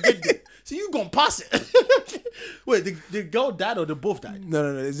I don't want to get there. See, you gonna pass it. Wait, the girl died or they both died?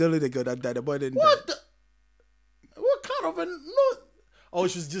 No. It's only the girl that died. The boy didn't What die. the? What kind of a no? Oh,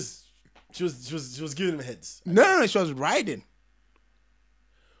 she was giving him heads. No. She was riding.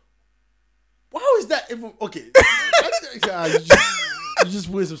 How is that even okay? You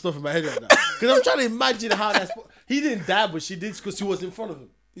just putting some stuff in my head right now. Because I'm trying to imagine how that's. He didn't die, but she did because she was in front of him.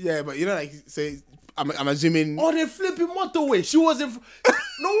 Yeah, but you know, like, say, I'm assuming. Oh, they flipping motorway. She was in.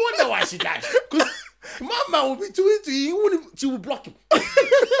 No wonder why she died. Because my man would be too into it. He wouldn't. She would block him.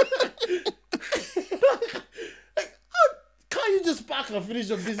 Like, how can't you just park and finish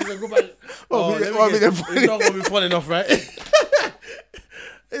your business and go back? It's not gonna be fun enough, right?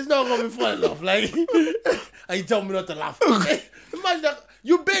 It's not gonna be fun enough. Like, and you tell me not to laugh. Imagine that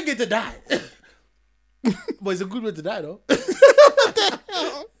you beg it to die. But it's a good way to die, though.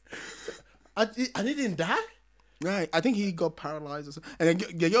 And he didn't die? Right. I think he got paralyzed or something. And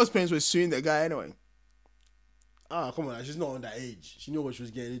then the girl's parents were suing the guy anyway. Ah, come on. She's not on that age. She knew what she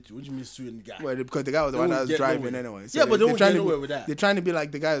was getting into. What do you mean suing the guy? Well, because the guy was the They one that won't was get driving nowhere. anyway. Yeah, but they won't get to nowhere be, with that. They're trying to be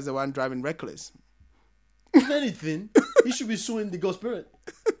like the guy is the one driving reckless. If anything, he should be suing the girl's parent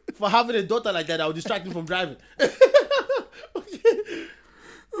for having a daughter like that will distract him from driving.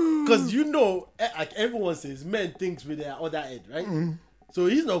 Because like everyone says, men thinks with their other head, right? Mm. So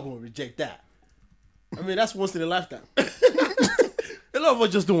he's not going to reject that. I mean, that's once in a lifetime. A lot of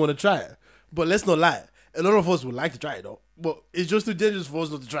us just don't want to try it. But let's not lie. A lot of us would like to try it, though. But it's just too dangerous for us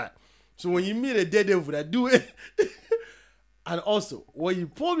not to try it. So when you meet a dead devil that do it, and also, what you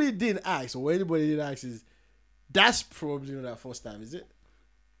probably didn't ask, or what anybody didn't ask is, that's probably not our first time, is it?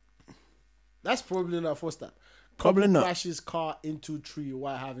 That's probably not our first time. Probably Couple not. crashes car into tree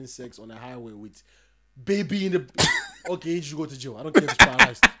while having sex on a highway with baby in the. Okay, you should go to jail. I don't care if it's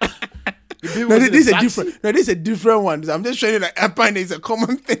paralyzed. The baby No, was in this is the a backseat. different. No, this is a different one. I'm just showing you like alpine is a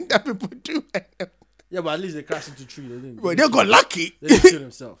common thing that people do. Yeah, but at least they crashed into tree. They didn't. Well, they got lucky. They didn't kill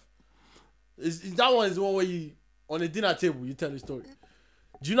themselves. That one is the one where you on a dinner table you tell the story.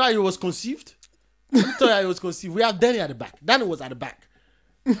 Do you know how it was conceived? Let me tell you how it was conceived. We have Danny at the back. Danny was at the back.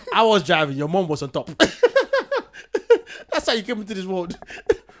 I was driving. Your mom was on top. That's how you came into this world.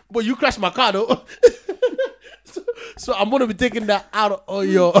 But you crashed my car though. So I'm gonna be taking that out of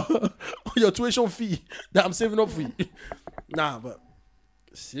your tuition fee that I'm saving up for you. Nah, but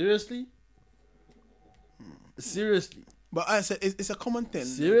seriously. But I said it's a common thing.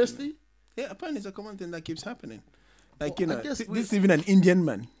 Seriously? Yeah, apparently it's a common thing that keeps happening. Like, Well, you I know, guess this we- is even an Indian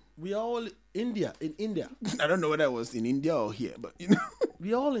man. We are all in India. I don't know whether it was in India or here, but you know.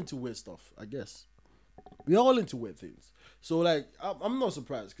 We all into weird stuff, I guess. We all into weird things. So like, I'm not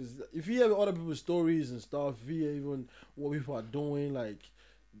surprised because if you hear other people's stories and stuff, if you hear even what people are doing, like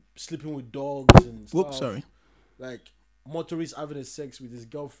sleeping with dogs and stuff. Whoops, sorry. Like motorist having a sex with his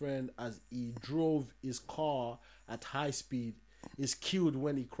girlfriend as he drove his car at high speed is killed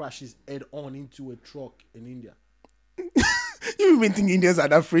when he crashes head on into a truck in India. You even think Indians are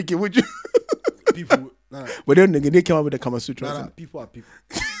that freaky, would you? People, nah, But then again, they came up with the Kama Sutra. nah, people are people.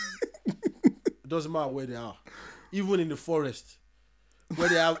 It doesn't matter where they are. Even in the forest, where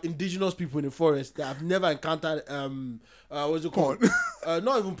they have indigenous people in the forest that have never encountered what's it called?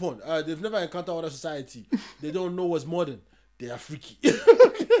 Not even porn. They've never encountered other society. They don't know what's modern. They are freaky.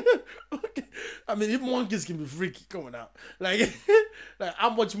 Okay. I mean, if monkeys can be freaky, come on now. Like how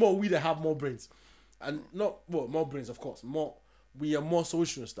much more we that have more brains, and more brains, of course. We are more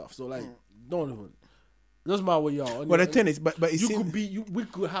social and stuff. So like, don't even. It doesn't matter where you are. But the thing is, but it You seems, could be. We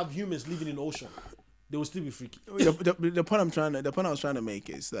could have humans living in the ocean. They will still be freaky. the point I was trying to make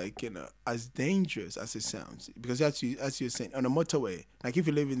is like, you know, as dangerous as it sounds, because as you're saying, on a motorway, like if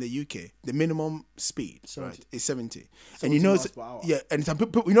you live in the UK, the minimum speed 70. right is 70, and you know, miles per hour. yeah, and some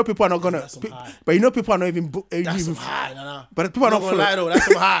people, you know, people are not gonna, That's some high. but you know, people are not even, That's even some high, nah. but people are I'm not not gonna lie following. though. That's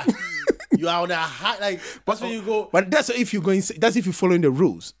some high. You are on that high, like that's when you go. But that's if you're going. That's if you're following the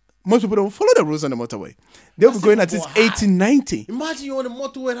rules. Most people don't follow the rules on the motorway. They'll be That's going if at you this go high. 80, 90. Imagine you're on the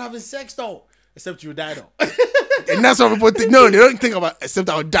motorway and having sex though, except you die though. And that's what people think. No, they don't think about, except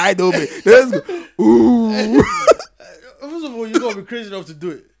I'll die though. They just go, ooh. First of all, you're gonna be crazy enough to do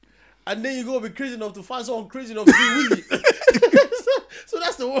it, and then you're gonna be crazy enough to find someone crazy enough to do with it. So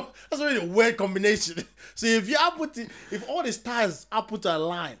that's already a weird combination. So if you are if all the stars are put to a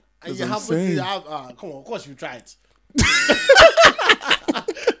line, and That's you what I'm happen to saying. have, come on, of course you try it.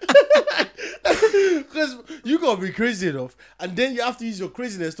 Because you're gonna be crazy enough, and then you have to use your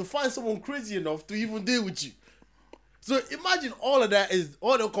craziness to find someone crazy enough to even deal with you. So imagine all of that is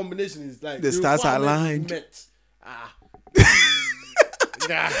all the combination is like The stars are requirements aligned. met.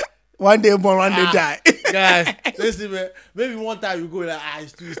 Yeah. One day born, one day die. Guys, listen, man. Maybe one time you go like,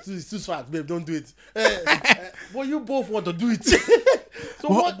 it's too fast, babe. Don't do it. But you both want to do it. So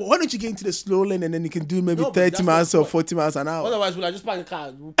Why don't you get into the slow lane and then you can do maybe No, but 30 that's miles not or the point. 40 miles an hour? Otherwise, we'll just park the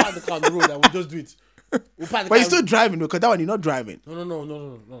car. We'll park the car on the road and we'll just do it. We'll park the But car. you're still driving because that one you're not driving.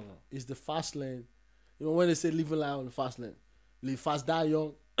 No. It's the fast lane. You know when they say live a lie on the fast lane, live fast, die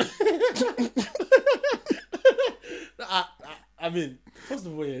young. I mean, first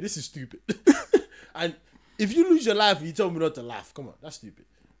of all, yeah, this is stupid. And if you lose your life, you tell me not to laugh. Come on, that's stupid.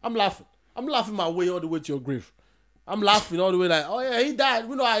 I'm laughing. I'm laughing my way all the way to your grave. I'm laughing all the way like, oh yeah, he died.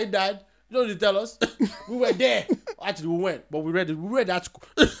 We know how he died. You don't need to tell us. We were there. Actually, we went, but we read that school.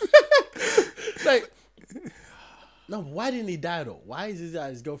 Like, no, but why didn't he die though? Why is it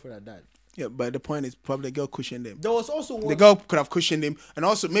that his girlfriend had died? Yeah, but the point is probably the girl cushioned him. There was also one. The girl could have cushioned him, and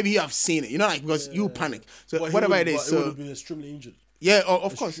also maybe he have seen it. You know, like because you panic. So but he whatever would- it is, but he would so have been extremely injured. yeah,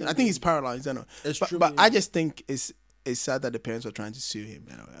 of course. I think he's paralyzed. I know, Extremely but I just think it's sad that the parents were trying to sue him.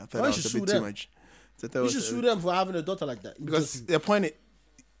 You know, I thought Why that you was a should bit sue too them? much. So that You was should sue them for having a daughter like that. because the point is,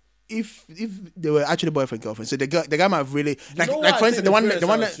 if they were actually boyfriend girlfriend, so the guy might have really You know why like I for think instance the one parents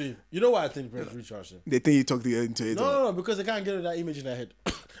that are suing? You know why I think parents recharge him? they think you talked into it. No, because they can't get rid of that image in their head.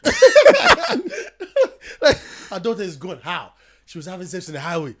 Like, our daughter is gone. How? She was having sex in the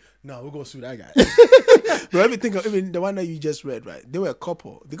highway. No, we're gonna sue that guy. But everything, even the one that you just read, right? They were a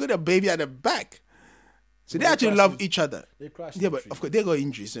couple. They got a baby at the back. So they actually love each other. They crashed. Yeah, in the but tree. of course they got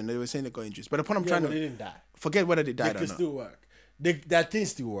injuries, and they were saying they got injuries. But the point I'm Yeah, trying but they to didn't die. forget whether they They died or can not. still work. Their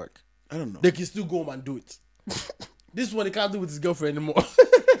things still work. I don't know. They can still go home and do it. This one he can't do with his girlfriend anymore.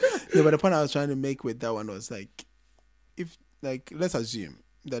 Yeah, but the point I was trying to make with that one was like, if like let's assume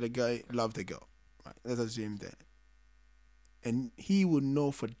that a guy loved the girl, right? Let's assume that, and he would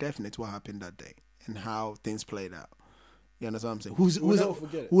know for definite what happened that day and how things played out. You understand what I'm saying? never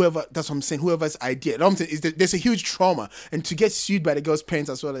forget it. Whoever? That's what I'm saying. Whoever's idea. What I'm saying is that there's a huge trauma, and to get sued by the girl's parents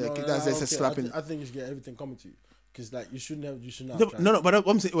as well, like that's just a slapping. I think you should get everything coming to you because like you shouldn't have. No. But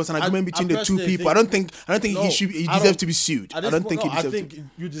I'm saying it was an argument between I the two personally people. I don't think No, he I deserves don't- to be sued. At I this don't think point, he I deserves think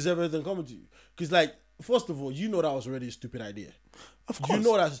you deserve everything coming to you because like first of all, you know that was already a stupid idea. Of course. You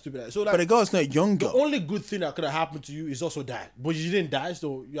know that's a stupid idea. So like, but the girl's not younger. the only good thing that could have happened to you is also die. But you didn't die,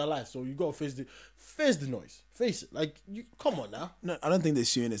 so you're alive. So you gotta face the noise. Face it. Like, you come on now. No, I don't think the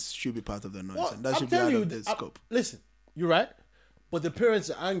suing should be part of the noise. Well, And that I'm should be telling out of you, the scope. Listen, you're right. But the parents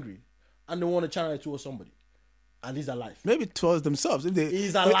are angry and they want to channel it towards somebody. And he's alive. Maybe towards themselves.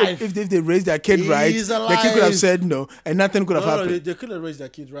 He's alive. If they raised their kid right, He's the kid could have said no, and nothing could have No, happened. they couldn't raise their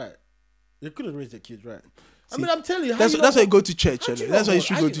kids right. They couldn't raise their kids right. I mean, I'm telling you. That's why you go to church. How do you That's know why you about-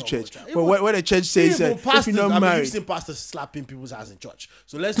 should how go you to know church. about But that? where the church says Even if pastors, you're not you've married, seen pastors slapping people's ass in church.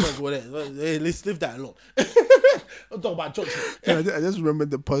 So let's not go there. Hey, let's leave that alone. Don't talk about church. I just remember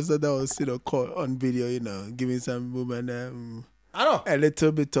the pastor that was caught on video, giving some woman I know. a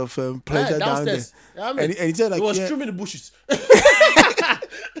little bit of pleasure down there. Downstairs. Yeah, I mean, And he said like, he was yeah. trimming the bushes.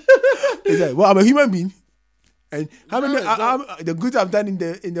 He's like, well, I'm a human being. And how many No, the good I've done in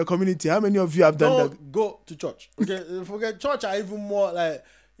the community? How many of you have done that? Don't go to church. Okay, forget church are even more like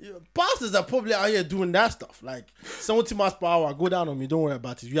pastors are probably out here doing that stuff. Like 70 miles per hour, go down on me. Don't worry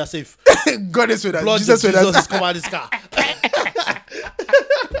about it. You are safe. God is with us. Blood Jesus of with Jesus us. is come out of this car.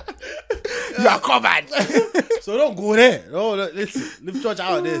 You are covered. So don't go there. No, listen, leave church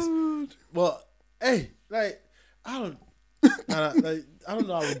out of this. But hey, like I don't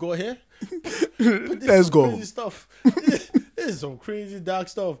know how we go here. But this Let's is some go. Crazy stuff. This is some crazy dark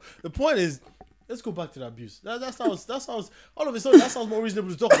stuff. The point is, let's go back to the abuse. That sounds. All of a sudden, that sounds more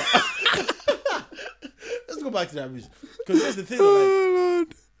reasonable to talk about. Let's go back to the abuse because here's the thing.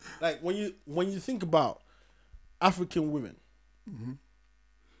 Like when you think about African women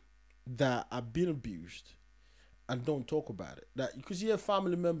that are being abused and don't talk about it, that because you hear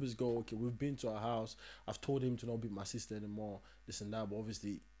family members go, okay, we've been to her house, I've told him to not be my sister anymore, this and that, but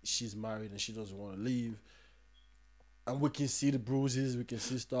obviously she's married and she doesn't want to leave, and we can see the bruises, we can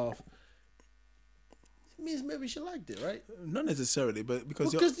see stuff. It means maybe she liked it, right? Not necessarily, but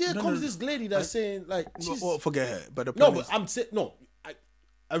because Here comes this lady that's saying like, well, forget her. But the no, point but is, I'm saying no.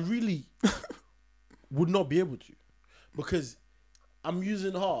 I really would not be able to, because I'm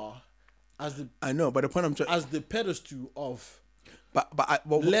using her as the I know, but the point I'm trying, as the pedestal of. but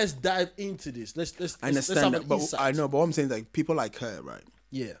Let's dive into this. Let's I understand have that, an but insight. I know, but what I'm saying is like people like her, right?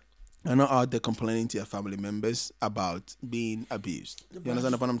 Yeah. Are not out there complaining to your family members about being abused. You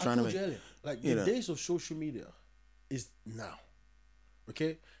understand the point I'm trying to make? Earlier, like You the know. days of social media is now.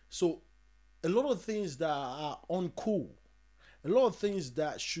 Okay, so a lot of things that are uncool, a lot of things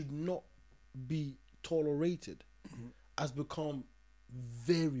that should not be tolerated, has become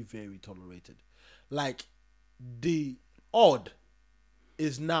very, very tolerated. Like the odd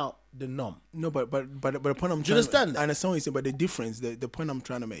is now the norm. No, but the point I'm trying Do you understand to, that? I understand what you're saying, but the difference, the point I'm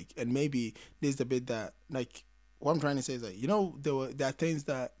trying to make, and maybe there's the bit that like what I'm trying to say is that there are things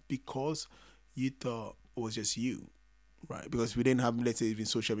that because you thought it was just you, right? Because we didn't have, let's say, even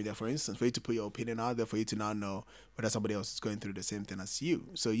social media, for instance, for you to put your opinion out there, for you to now know whether somebody else is going through the same thing as you.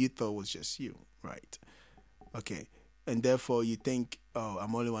 So you thought it was just you, right? Okay. And therefore you think, oh,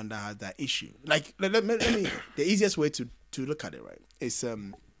 I'm the only one that has that issue. Like, let me the easiest way to look at it, right, is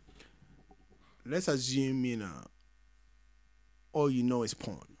let's assume, all you know is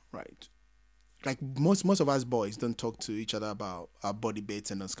porn, right? Like most of us boys don't talk to each other about our body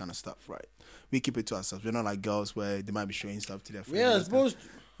bits and those kind of stuff, right? We keep it to ourselves. We're not like girls where they might be showing stuff to their friends. Yeah, and supposed.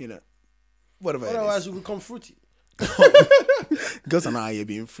 stuff, whatever. Otherwise, it we become fruity. is. Girls are not out here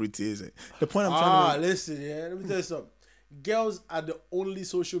being fruity, is it? The point I'm trying to make, Listen, yeah. Let me tell you something. Girls are the only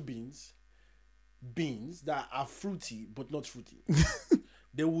social beings that are fruity but not fruity.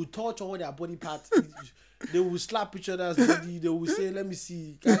 They will touch all their body parts. They will slap each other's body. They will say, "Let me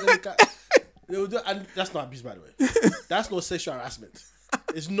see." They will do, and that's not abuse, by the way. That's not sexual harassment.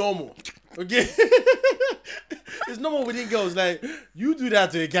 It's normal. Okay, it's normal within girls. Like you do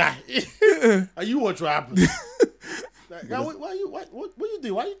that to a guy, and you watch what happens. Like, why you? What you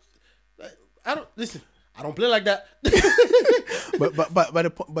do? Why you? Like, I don't listen. I don't play like that.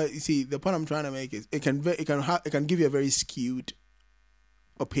 but you see, the point I'm trying to make is it can give you a very skewed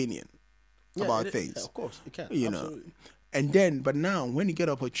opinion about things. Yeah, of course, it can. Absolutely. And then, but now when you get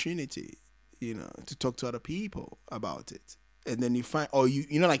opportunity, to talk to other people about it, and then you find, or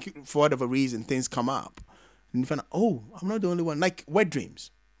like for whatever reason things come up, and you find out, oh, I'm not the only one. Like wet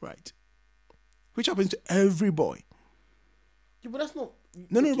dreams, right? Which happens to every boy. Yeah, but that's not.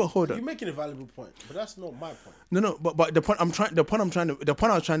 No, but hold on. You're making a valuable point, but that's not my point. No, but the point I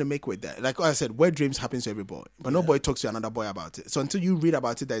was trying to make with that, like I said, wet dreams happens to every boy, but no boy talks to another boy about it. So until you read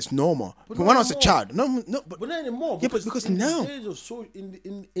about it, that it's normal. But when I was a child, but not anymore. Yeah, but because in now, this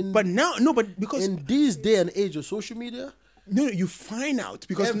age of but now, no, but because in this day and age of social media, No, you find out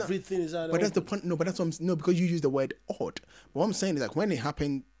because Everything is out. But that's the point. No, but that's what I'm, because you use the word odd. But what I'm saying is like when it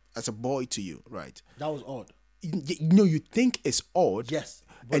happened as a boy to you, right? That was odd. You think it's odd. Yes,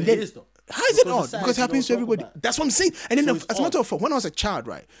 but and it then, is though. How is it odd? society Because it happens to don't talk everybody. about it. That's what I'm saying. And then, So as a matter odd. of fact, when I was a child,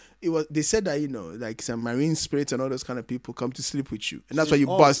 right, they said that like some marine spirits and all those kind of people come to sleep with you, and that's why you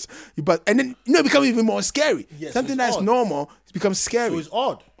odd. bust, and then it becomes even more scary. Yes, Something it's that's odd. normal becomes scary. So it's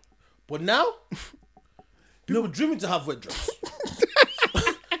odd. But now, people dreaming to have wet dreams.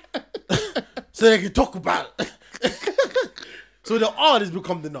 So they can talk about it. So the odd has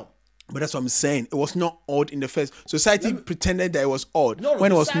become the norm. But that's what I'm saying. It was not odd in the first. Society pretended that it was odd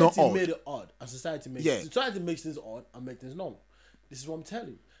when it was not society odd. made it odd. And society makes things odd and make things normal. This is what I'm telling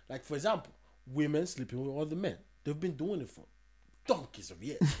you. Like, for example, women sleeping with other men. They've been doing it for donkeys of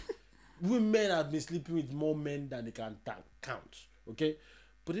years. Women have been sleeping with more men than they can count. Okay?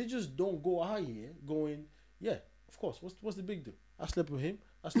 But they just don't go out here going, yeah, of course. What's the big deal? I slept with him.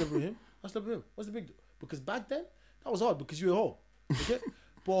 I slept with him. I slept with him. What's the big deal? Because back then, that was odd because you're a hoe. Okay?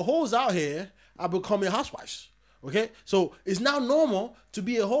 But hoes out here are becoming housewives. Okay? So it's now normal to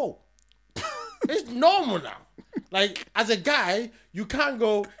be a hoe. It's normal now. Like, as a guy, you can't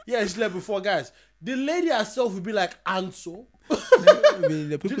go, yeah, I slept with 4 guys. The lady herself will be like, and so? I mean,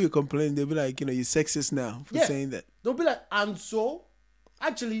 the people you complain, they'll be like, you're sexist now for saying that. They'll be like, and so?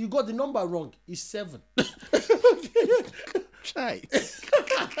 Actually, you got the number wrong. It's 7. Try.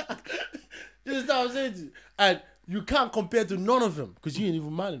 You understand what I'm saying to you? And you can't compare to none of them because you ain't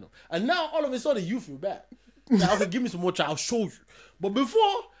even man enough. And now, all of a sudden, you feel bad. Now, okay, give me some more time. I'll show you. But before,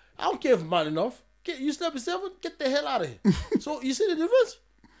 I don't care if I'm man enough. You slept with 7? Get the hell out of here. So, you see the difference?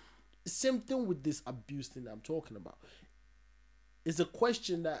 Same thing with this abuse thing that I'm talking about. It's a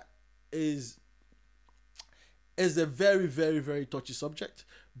question that is a very, very, very touchy subject.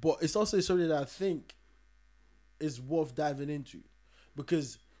 But it's also something that I think is worth diving into.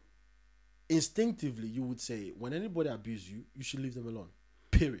 Because instinctively, you would say, when anybody abuses you, you should leave them alone.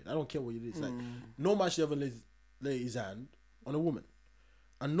 Period. I don't care what it is. Like, no man should ever lay his hand on a woman.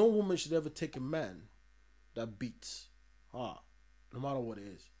 And no woman should ever take a man that beats her, no matter what it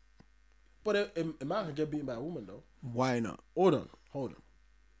is. But a man can get beaten by a woman, though. Why not? Hold on.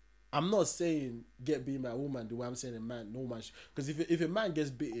 I'm not saying get beaten by a woman the way I'm saying no man. Because if a man gets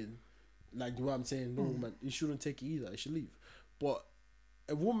beaten, like the way I'm saying, no woman, he shouldn't take it either. He should leave. But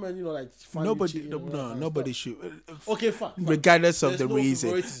a woman, like nobody should. Okay, fine. Regardless of the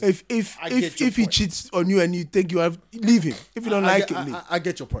reason, if he cheats on you and you think you have, leave him. If you don't like it, leave. I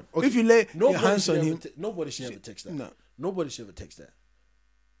get your point. Okay. If you lay your hands on him, nobody should ever text that. No, nobody should ever text that.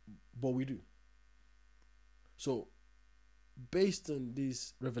 But we do. So, based on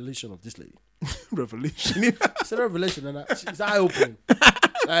this revelation of this lady, revelation. It's a revelation, and it's eye opening.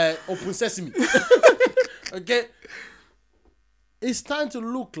 Open sesame. Okay. It's time to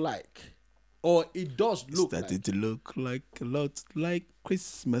look like, or it does look started to look like a lot like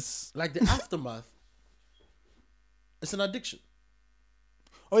Christmas. Like the aftermath. It's an addiction.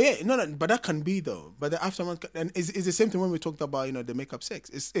 Oh yeah, no, but that can be though. But the aftermath, and it's the same thing when we talked about the makeup sex.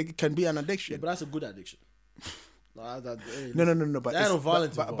 It can be an addiction. Yeah, but that's a good addiction. No. But there ain't no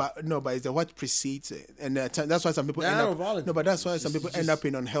violence but it's what precedes it, and that's why some people end up. No, but that's why some people end up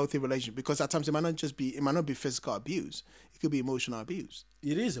in unhealthy relations because at times it might not be physical abuse. It could be emotional abuse.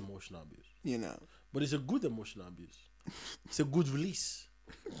 It is emotional abuse. But it's a good emotional abuse. It's a good release.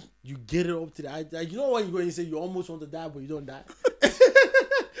 You get it up to the eye. Like, you know when you go and you say you almost want to die, but you don't die.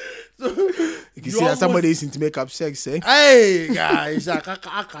 So, you can see that somebody is into makeup sex, eh? Hey guys, like,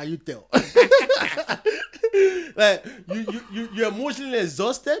 how can you tell? Like you're emotionally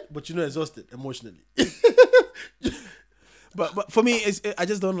exhausted, but you're not exhausted emotionally. But for me, I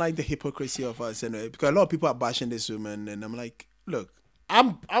just don't like the hypocrisy of us anyway. Because a lot of people are bashing this woman, and I'm like, look,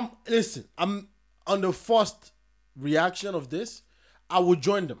 I'm on the first reaction of this, I would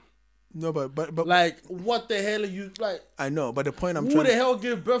join them. No, but like, what the hell are you like? I know, but the point who the hell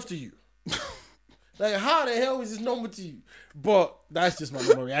gave birth to you? Like, how the hell is this normal to you? But that's just my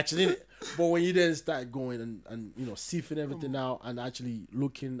normal reaction, isn't it? But when you then start going and sifting everything out and actually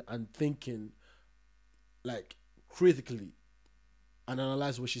looking and thinking, like, critically and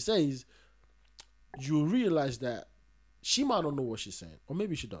analyze what she says, you realize that she might not know what she's saying, or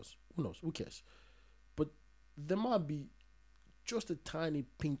maybe she does. Who knows? Who cares? But there might be just a tiny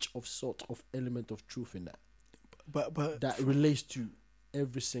pinch of sort of element of truth in that. But that relates to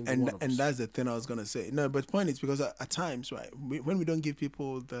every single one of us. And that's the thing I was gonna say. No, but the point is because at times, right, when we don't give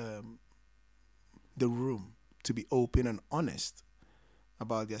people the room to be open and honest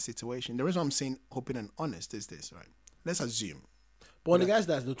about their situation. The reason I'm saying open and honest is this, right? Let's assume But when the guy's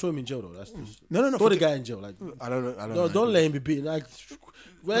that, they'll throw him in jail though. That's just, no. throw the guy in jail. Like I don't know. Don't let him be beaten. Like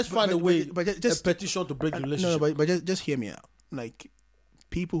let's find a way. But just a petition to break the relationship. No, but just hear me out. Like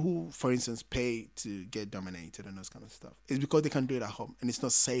people who, for instance, pay to get dominated and those kind of stuff, it's because they can do it at home and it's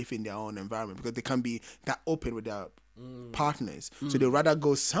not safe in their own environment because they can't be that open with their partners. So they'd rather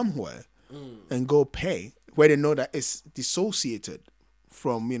go somewhere and go pay where they know that it's dissociated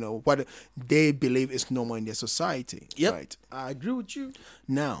from, what they believe is normal in their society. Yep. Right. I agree with you.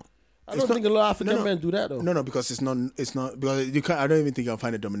 Now, I don't think a lot of African men do that though. No, because it's not because you can't. I don't even think you'll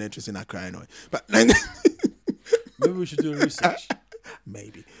find a dominatrix in Accra anyway. But maybe we should do research.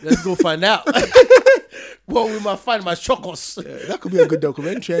 Maybe. Let's go find out. Well, we might find my chocos. Yeah, that could be a good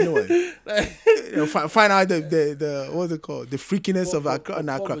documentary anyway. Find out the what's it called? The freakiness of Accra.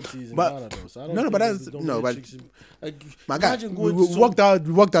 But my guy, we walked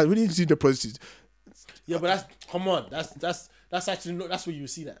out. We didn't see the proceeds. Yeah, but that's actually no. That's where you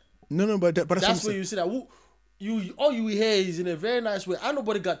see that. No, but that's where you see that. All you hear is in a very nice way. I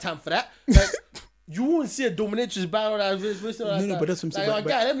nobody got time for that. Like, you won't see a dominatrix ban on that. No, but that's what I'm saying. Like,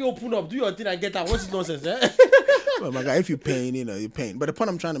 guy, let me open up, do your thing, and get out. What's this nonsense, eh? Well, my guy, if you're paying, you're paying. But the point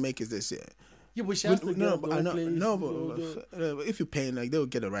I'm trying to make is this, Yeah, but she has to but if you're paying, like, they'll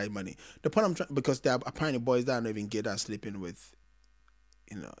get the right money. The point I'm trying, because there are apparently boys that don't even get that sleeping with,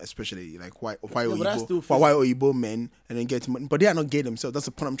 especially like white Oyibo men, and then get money, but they are not gay themselves. That's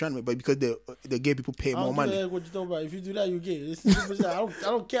the point I'm trying to make. But because the gay people pay more money. What you talking about? If you do that, you gay. I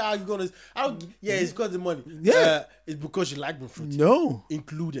don't care how you gonna. Yeah, it's because of the money. Yeah, it's because you like the fruit. No,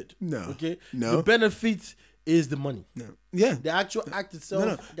 included. No, okay. No, the benefit is the money. No, yeah, the actual act itself.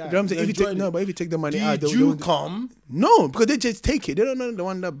 No. Guys, if you take the money out, did you come? No, because they just take it. They don't know the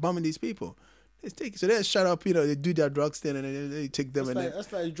one that bombing these people. They take it. So they shut up, they do their drugs thing and then they take them.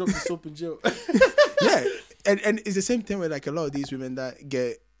 That's like you drop the soap in jail. Yeah, and it's the same thing with like a lot of these women that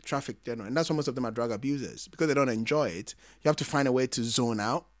get trafficked, and that's why most of them are drug abusers because they don't enjoy it. You have to find a way to zone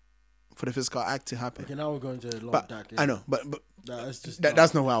out for the physical act to happen. Okay, now we're going to a lot but, dark. I know, but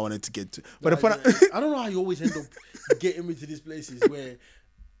that's not where I wanted to get to. But the point I don't know how you always end up getting me to these places where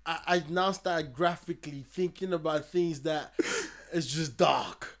I now start graphically thinking about things that it's just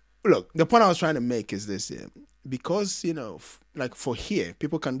dark. Look, the point I was trying to make is this, because, like for here,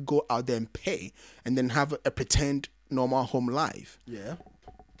 people can go out there and pay and then have a pretend normal home life. Yeah.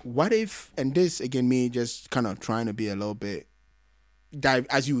 What if, and this, again, me just kind of trying to be a little bit, dive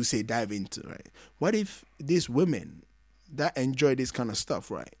into, right? What if these women that enjoy this kind of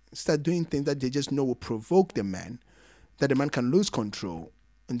stuff, right, start doing things that they just know will provoke the man, that the man can lose control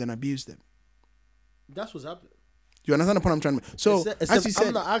and then abuse them? That's what's happening. You understand the point I'm trying to make? So, as you said,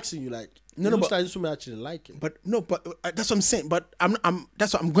 I'm not asking you like. No, but like this woman actually like it. But that's what I'm saying. But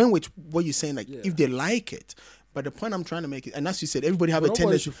that's what I'm going with. What you're saying, like if they like it. But the point I'm trying to make is, and as you said, everybody have a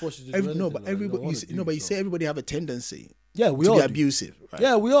tendency. You say everybody have a tendency. Yeah, we to all be do. Abusive. Right?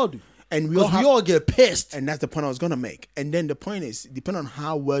 Yeah, we all do. And we all get pissed. And that's the point I was gonna make. And then the point is, depending on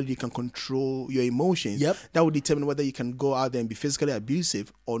how well you can control your emotions, that will determine whether you can go out there and be physically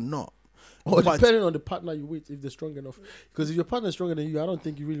abusive or not. Or depending on the partner you with, if they're strong enough. Because if your partner is stronger than you, I don't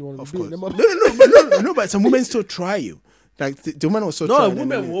think you really want to be with them. No, but some women still try you. Like the woman was so. No,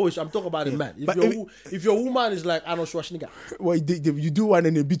 women will always. I'm talking about a man. If your woman is like Arnold Schwarzenegger, well, you do one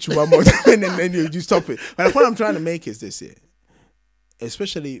and they beat you one more time and then you stop it. But the point I'm trying to make is this here.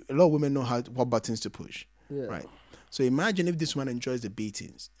 Especially a lot of women know what buttons to push. Yeah. Right. So imagine if this woman enjoys the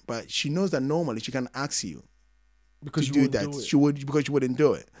beatings, but she knows that normally she can ask you because to do that. Because she wouldn't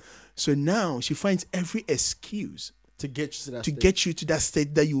do it. So now she finds every excuse to get you to that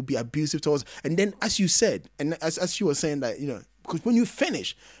state that you'll be abusive towards. And then, as you said, and as you were saying that, because when you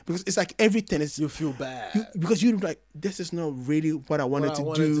finish, because it's like everything is, you feel bad because you're like, this is not really what I wanted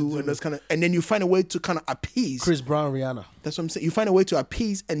to do, and those and then you find a way to kind of appease Chris Brown, Rihanna. That's what I'm saying. You find a way to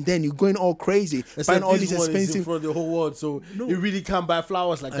appease, and then you're going all crazy, find all these expensive in front of the whole world. So you really can't buy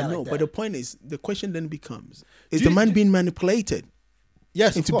flowers like that. I know, but the point is, the question then becomes: is the man being manipulated?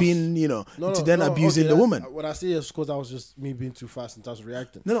 Yes, into being, into then abusing the woman. What I say is because I was just me being too fast in terms of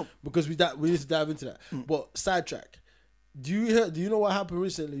reacting. No. Because we need to dive into that. But sidetrack. Do you know what happened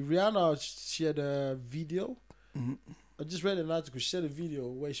recently? Rihanna shared a video. Mm-hmm. I just read an article. She shared a video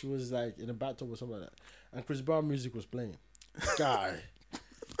where she was like in a bathtub or something like that, and Chris Brown music was playing. Guy,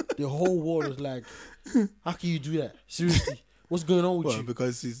 the whole world was like, "How can you do that? Seriously, what's going on with you?"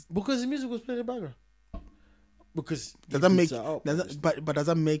 Because the music was playing in the background. Because does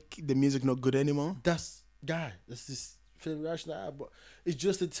that make the music not good anymore? That's this film reaction I have, but it's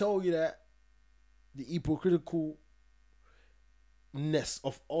just to tell you that the hypocritical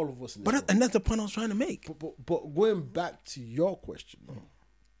of all of us. And that's the point I was trying to make. But going back to your question,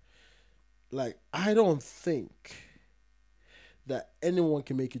 like, I don't think that anyone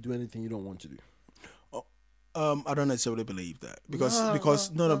can make you do anything you don't want to do. I don't necessarily believe that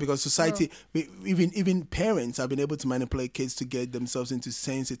because society, even parents have been able to manipulate kids to get themselves into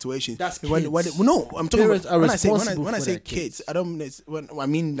same situations. That's kids. I'm talking Parents about when I for say their kids, I don't I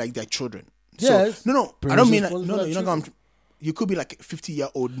mean like their children. Yes. So, I don't mean like, you're not going. You could be like a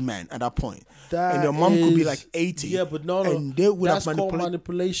 50-year-old man at that point, and your mom could be like 80. Yeah, but no, and they would that's have called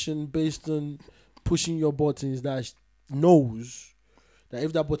manipulation based on pushing your buttons. That knows that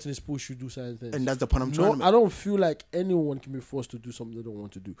if that button is pushed, you do certain things. And that's the point I'm trying to make. I don't feel like anyone can be forced to do something they don't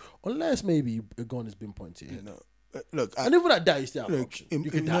want to do, unless maybe a gun has been pointed. Look, and even at that, you still have an option.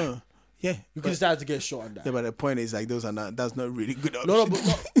 You can die. Yeah, you can decide to get shot and die. Yeah, but the point is like that's not really good option. No,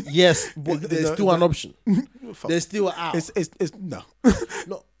 yes, but there's still an option. There's still an out. It's no.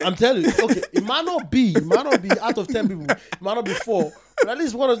 No, I'm telling you. Okay, it might not be out of 10 people. It might not be 4. But at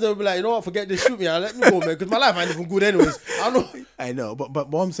least one of them will be like, you know what, forget this, shoot me and let me go, man, because my life ain't even good anyways. I know, but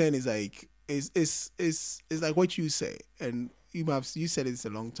what I'm saying is like it's like what you say, and you said it a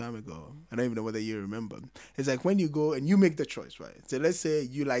long time ago. I don't even know whether you remember. It's like when you go and you make the choice, right? So let's say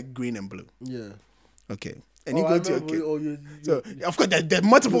you like green and blue. Yeah. Okay. And you go to okay. So of course there are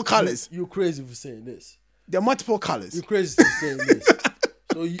multiple colors. You're crazy for saying this. There are multiple colors. You're crazy for saying this.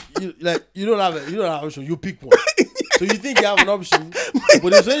 So you don't have an option. You pick one. So you think you have an option,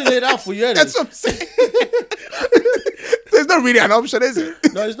 but it's only laid out for you. That's what I'm saying. There's not really an option, is it?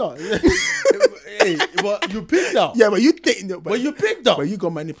 No, it's not. Hey, but you picked up. Yeah, but you think. But you picked up. But you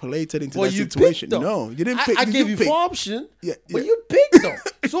got manipulated into that situation. No, you didn't pick. I gave you 4 options. Yeah, but you picked up.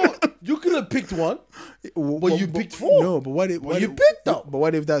 So you could have picked one. But you picked 4. No, but what you picked up? But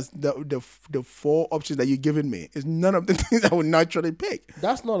what if that's the 4 options that you're giving me is none of the things I would naturally pick?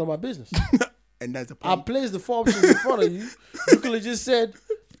 That's none of my business. And that's the point. I placed the 4 options in front of you. You could have just said,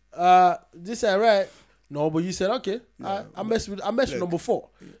 "This ain't right." No, but you said, okay, I messed with number 4.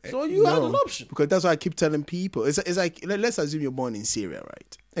 So you had an option. Because that's what I keep telling people. It's like, let's assume you're born in Syria,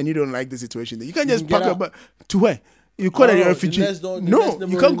 right? And you don't like the situation there. You can't just pack up to where? You call it a refugee. No,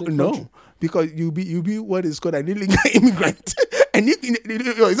 you can't. No, because you be what is called an illegal immigrant. And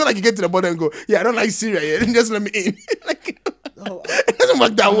it's not like you get to the border and go, yeah, I don't like Syria. Yeah, just let me in. Like, it doesn't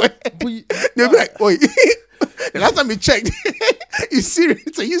work that way. They'll be like, oi. The last time we checked, you serious?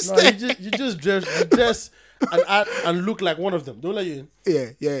 So you stay. You just dress and act and look like one of them. Don't let you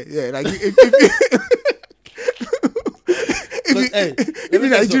in. Yeah. Like if you're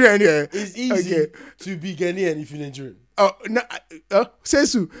Nigerian, yeah, it's easy to be Ghanaian if you're Nigerian. Oh no,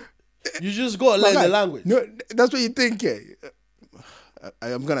 Sesu. You just go and learn the language. No, that's what you think. Yeah.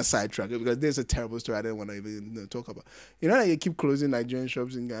 I'm gonna sidetrack it because there's a terrible story I didn't want to even talk about. You know, like you keep closing Nigerian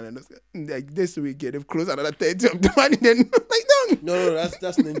shops in Ghana. Like this week, they've closed another 30 of them. Then like no, that's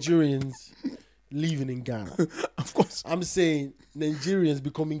Nigerians living in Ghana. Of course, I'm saying Nigerians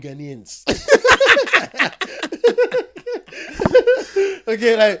becoming Ghanaians.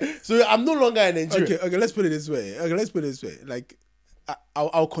 Okay, like so I'm no longer a Nigerian. Okay, let's put it this way. Like,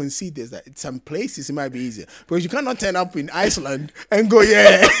 I'll concede this that some places it might be easier because you cannot turn up in Iceland and go,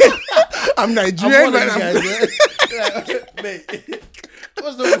 yeah, I'm Nigerian. Mate,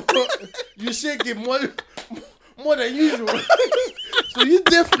 you shake it more than usual, so you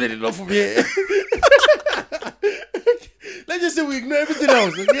definitely not from here. Let's just say we ignore everything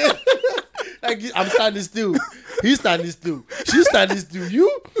else. Okay? Like I'm standing still, he's standing still, she's standing still.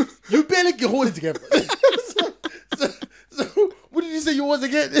 You barely can hold it together. So what did you say you was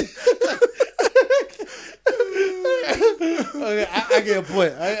again? Okay, I get a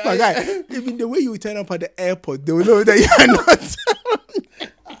point. My guy, even the way you turn up at the airport, they will know that you are not.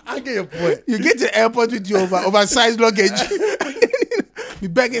 I get your point. You get to the airport with your oversized luggage. You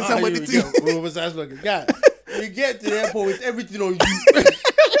begging somebody to oversized luggage. God, you get to the airport with everything on you.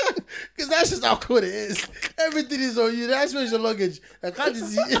 Because that's just how cool it is. Everything is on you. That's where's your luggage. I can't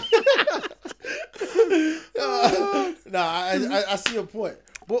see. I see your point.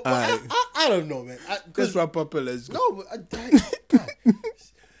 But I don't know, man. Let's wrap up and let's go. No, but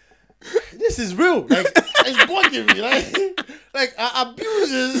this is real. Like, it's bugging me. Like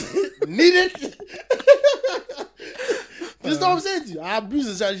abusers need it. Just know what I'm saying to you.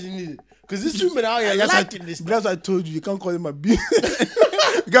 Abusers actually need it. Because these women out here liking this. That's what I told you. You can't call them abusers.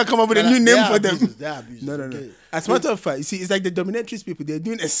 You gotta come up with a new name for them. They're abusers. No. As a matter of fact, you see, it's like the dominatrix people. They're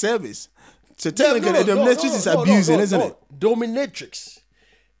doing a service. So technically, the dominatrix is abusing, isn't it? Dominatrix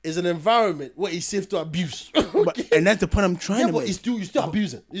is an environment where it's safe to abuse. And that's the point I'm trying to but make. you're still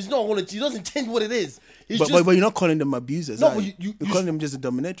abusing. It's not gonna. It doesn't change what it is. It's But you're not calling them abusers. No, are but you? you're calling them just a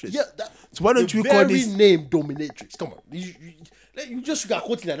dominatrix. Yeah. So why don't you call this name dominatrix? Come on, you just got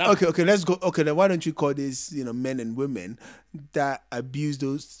quoting that. Okay, let's go. Okay, then why don't you call this, men and women that abuse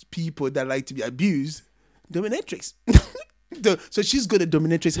those people that like to be abused, dominatrix? So she's got a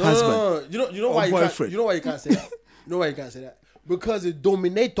dominatrix husband. No. You know why boyfriend. you why you can't say that? You know why you can't say that? Because a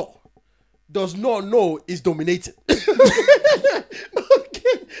dominator does not know is dominated. Okay.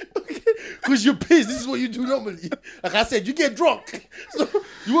 Because you're pissed. This is what you do normally. Like I said, you get drunk. So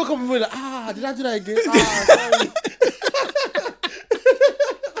you wake up and you're like, did I do that again? Sorry.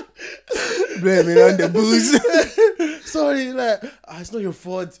 Blaming on the booze. Sorry, like, it's not your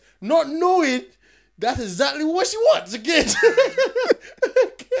fault. Not knowing that's exactly what she wants again.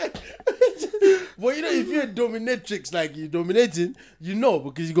 Okay. But if you're a dominatrix, like you're dominating,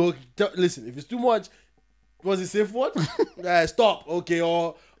 because you go, listen, if it's too much, what's the safe word? Stop, okay,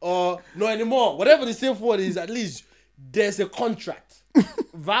 or no anymore. Whatever the safe word is, at least there's a contract.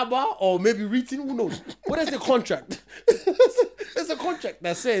 Verbal or maybe written, who knows? What is the contract? There's a contract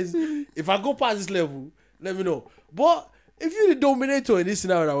that says, if I go past this level, let me know. But if you're the dominator in this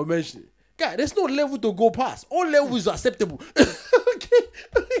scenario that we're mentioning, guy, there's no level to go past. All levels are acceptable.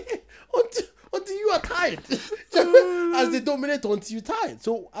 Okay. Until you are tired. As the dominator, until you're tired.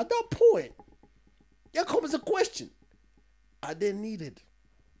 So at that point, there comes a question. Are they needed?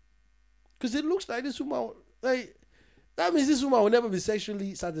 Because it looks like this woman, that means this woman will never be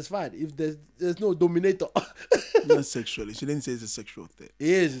sexually satisfied if there's no dominator. Not sexually. She didn't say it's a sexual thing. It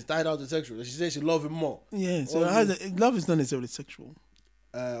is. It's tied out to sexual. She says she loves him more. Yeah. So love is not necessarily sexual.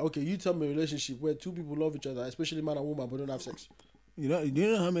 Okay, you tell me a relationship where two people love each other, especially man and woman, but don't have sex. Do you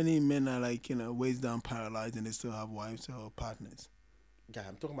know how many men are ways down paralyzed and they still have wives or partners? Yeah,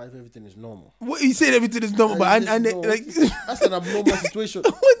 I'm talking about if everything is normal. What you said everything is normal, but that's an abnormal situation.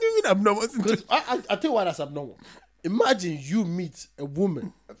 What do you mean abnormal situation? I tell you why that's abnormal. Imagine you meet a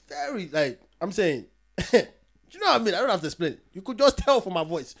woman, a very I'm saying, you know what I mean? I don't have to explain it. You could just tell from my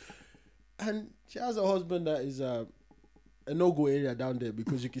voice, and she has a husband that is a no-go area down there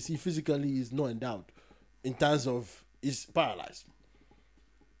because you can see physically he's not endowed in terms of he's paralyzed.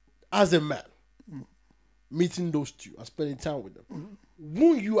 As a man, meeting those two and spending time with them,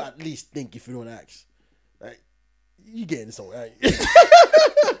 won't you at least think, if you don't ask, you getting somewhere, right?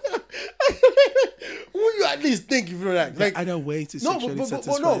 Won't you at least think, if you don't ask? Other ways to sexually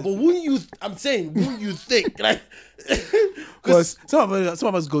satisfy. But wouldn't you? I'm saying, wouldn't you think? Because some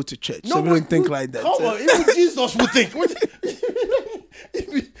of us go to church, so we don't think like that. Come on, even Jesus would think.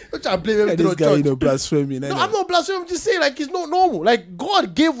 Don't try to blame everything on church. This guy, blaspheming. No, I'm not blaspheming. I'm just saying, it's not normal.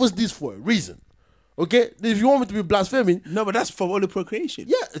 God gave us this for a reason. Okay, if you want me to be blaspheming, no, but that's for all the procreation.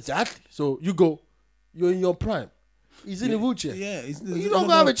 Yeah, exactly. So you're in your prime. He's in a wheelchair. Yeah, you don't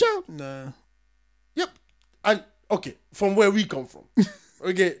gonna have a child. Nah. Yep. And okay, from where we come from,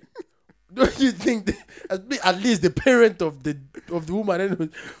 okay, don't you think that at least the parent of the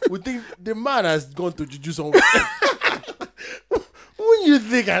woman would think the man has gone to juju somewhere? Wouldn't you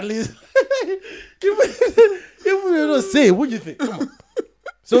think at least? If we don't say, what do you think? Come on.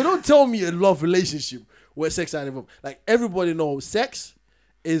 So don't tell me a love relationship where sex and involved. Everybody knows sex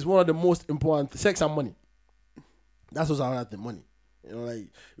is one of the most important. Sex and money. That's what's out the money.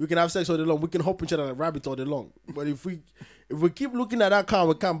 We can have sex all day long. We can hop each other like rabbits all day long. But if we keep looking at that car and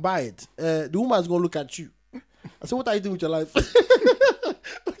we can't buy it, the woman's gonna look at you. I said, what are you doing with your life?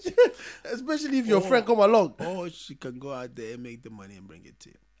 Especially if your friend come along. Or she can go out there and make the money and bring it to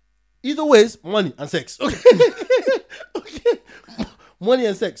you. Either ways, money and sex. Okay. Okay. Money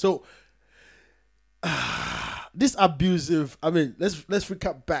and sex. So this abusive, let's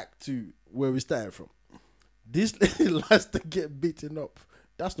recap back to where we started from. This lady likes to get beaten up.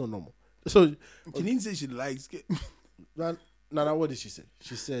 That's not normal. So she didn't say she likes get. No, what did she say?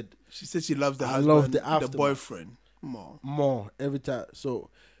 She said she loves the husband, the boyfriend more every time. So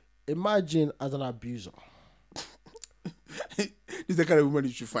imagine as an abuser. This is the kind of woman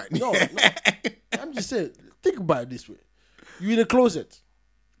you should find. No. I'm just saying. Think about it this way: you in a closet.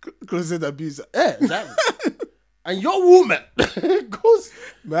 Closet abuser. Yeah, exactly. And your woman goes.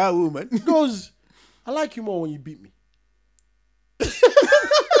 My woman goes. I like you more when you beat me.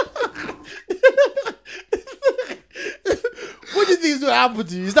 What do you think is going to happen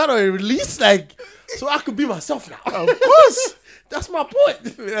to you? Is that a release? So I could be myself now. Of course. That's my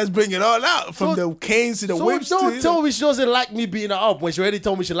point. Let's bring it all out. From the canes to the whips. Don't tell me she doesn't like me beating her up when she already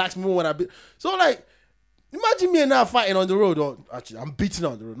told me she likes me more when I beat. So imagine me and her fighting on the road. Or actually, I'm beating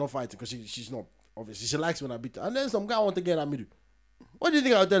her on the road, not fighting because she's not. Obviously, she likes me when I beat her. And then some guy want to get at me. What do you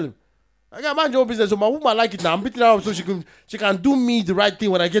think I'll tell him? I got mind your own business. So my woman like it now. I'm beating her up so she can do me the right thing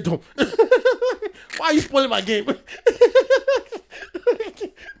when I get home. Why are you spoiling my game?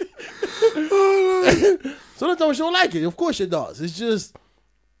 So don't tell me she don't like it. Of course she does. It's just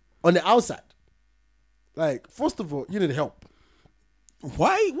on the outside. Like, first of all, you need help.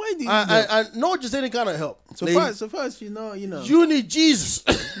 Why do you and not just any kind of help. So first, you know. You need Jesus.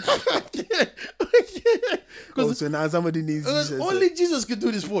 So now somebody needs Jesus. Only Jesus can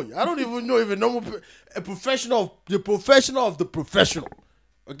do this for you. I don't even know if a professional, the professional of the professional,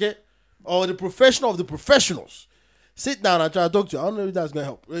 okay, or the professional of the professionals. Sit down and try to talk to you. I don't know if that's gonna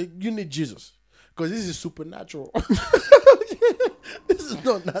help. You need Jesus because this is supernatural. This is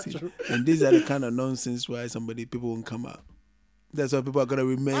not natural. And these are the kind of nonsense why people won't come out. That's why people are gonna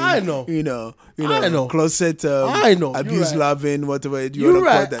remain. I know. You know. I Closet. know. Abuse, loving, whatever you You're want to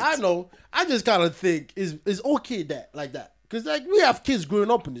right. call that. I know. I just kind of think it's okay like that because like we have kids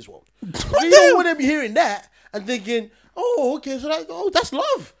growing up in this world. You don't want to be hearing that and thinking, oh, okay, so that's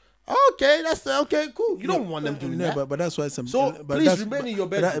love. Okay, that's okay, cool. You don't want them doing that. But that's why please remain in your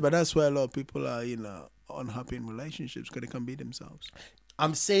bedroom. But that's why a lot of people are unhappy in relationships because they can't be themselves.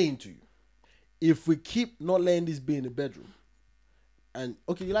 I'm saying to you, if we keep not letting this be in the bedroom, and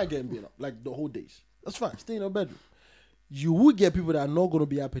okay, you like getting beat up like the whole days, that's fine. Stay in your bedroom. You will get people that are not going to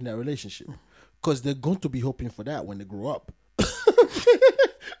be happy in their relationship because they're going to be hoping for that when they grow up.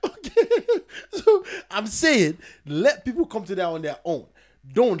 Okay, so I'm saying let people come to that on their own.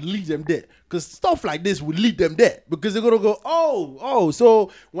 Don't lead them there because stuff like this will lead them there because they're gonna go, oh.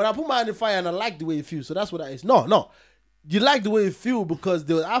 So when I put my hand in the fire and I like the way it feels, so that's what that is. No, you like the way it feels because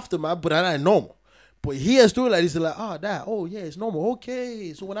the aftermath, but that ain't normal. But hear a story like this, they're like, yeah, it's normal.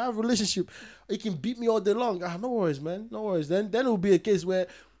 Okay, so when I have a relationship, it can beat me all day long. No worries, man. No worries. Then it will be a case where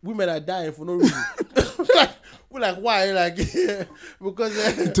women are dying for no reason. We're like, why? Like,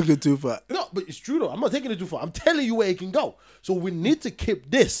 because you took it too far. No, but it's true though. I'm not taking it too far. I'm telling you where it can go. So we need to keep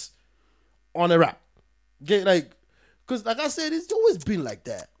this on a wrap. Okay, like, because like I said, it's always been like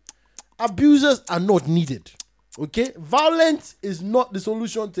that. Abusers are not needed. Okay, violence is not the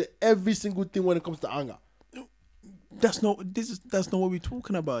solution to every single thing when it comes to anger. That's not what we're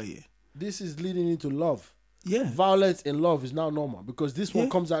talking about here. This is leading into love. Yeah, violence in love is now normal because this one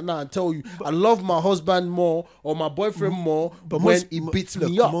comes out now and tell you I love my husband more or my boyfriend more, but when he beats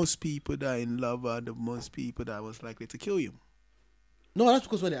me up. Most people that are in love are the most people that was likely to kill you. No, that's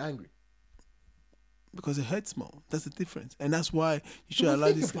because when they're angry. Because it hurts more. That's the difference, and that's why you should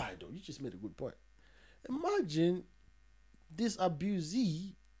allow this. Though. You just made a good point. Imagine this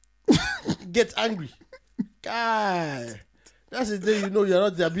abusee gets angry. God, that's the day you know you're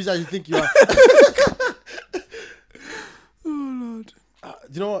not the abuser you think you are. Oh Lord!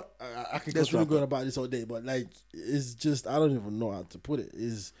 You know what? I can continue going about this all day, but like, it's just I don't even know how to put it.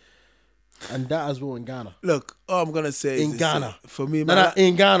 And that as well in Ghana. Look, all I'm gonna say in is Ghana for me,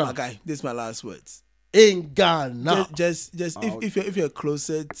 in Ghana. Okay, this is my last words. In Ghana, just if you're a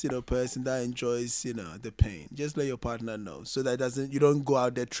closet, person that enjoys the pain, just let your partner know so that you don't go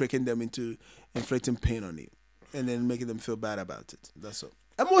out there tricking them into inflicting pain on you and then making them feel bad about it. That's all.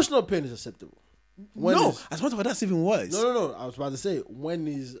 Emotional pain is acceptable. As much as that's even worse. No. I was about to say when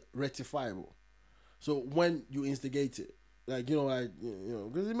is rectifiable. So when you instigate it,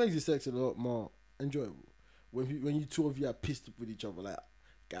 because it makes the sex a lot more enjoyable. When you two of you are pissed with each other, like,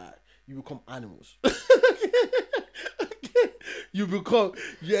 God, you become animals. You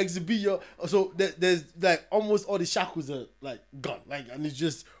exhibit your. So there's like almost all the shackles are like gone, and it's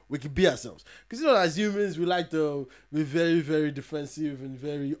just we can be ourselves. Because as humans, we like to be very, very defensive and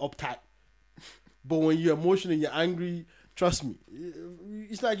very uptight. But when you're emotional and you're angry, trust me,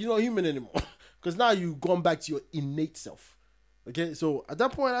 it's like you're not human anymore. Because now you've gone back to your innate self. Okay, so at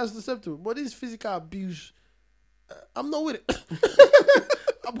that point, that's acceptable. But this physical abuse, I'm not with it.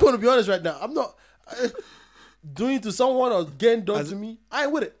 I'm going to be honest right now. I'm not doing it to someone or getting done to me. I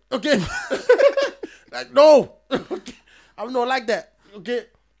ain't with it. Okay, like no, okay. I'm not like that. Okay,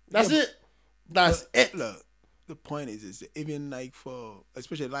 that's it. That's it. Look. The point is even like for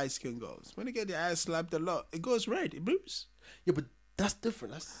especially light skinned girls, when they get their ass slapped a lot, it goes red, it bruises. Yeah, but that's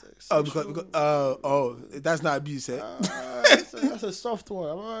different. That's that's not abuse, eh? That's a soft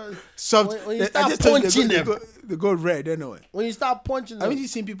one. Soft. When you start punching them, they go red anyway. When you start punching them, I mean, you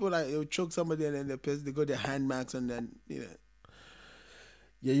seen people like they'll choke somebody and then they got their hand marks and then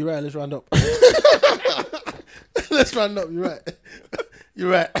Yeah, you're right. Let's round up. Let's round up. You're right.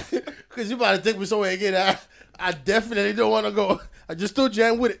 You're right. Because you about to take me somewhere again. I definitely don't want to go. I just told you I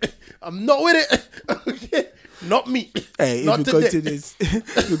ain't with it. I'm not with it. Okay. Not me. Hey, Not if you go today. to this,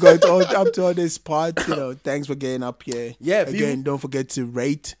 you go to up to all this part, thanks for getting up here. Yeah, Again, people. don't forget to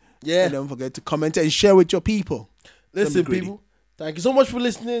rate. Yeah. And don't forget to comment and share with your people. Listen, greedy. people. Thank you so much for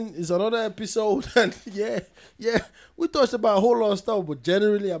listening. It's another episode. And yeah. We touched about a whole lot of stuff, but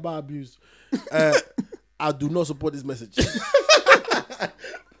generally about abuse. I do not support this message.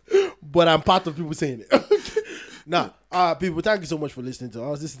 But I'm part of people saying it. Now, people, thank you so much for listening to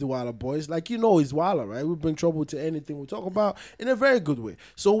us. This is the Wilder Boys. Like, it's Wilder, right? We bring trouble to anything we talk about in a very good way.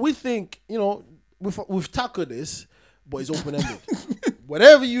 So we think, we've tackled this, but it's open-ended.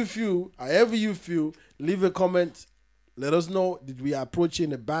 Whatever you feel, however you feel, leave a comment. Let us know. Did we approach it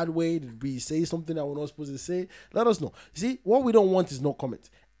in a bad way? Did we say something that we're not supposed to say? Let us know. See, what we don't want is no comment.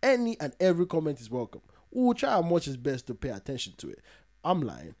 Any and every comment is welcome. We will try our much as best to pay attention to it. I'm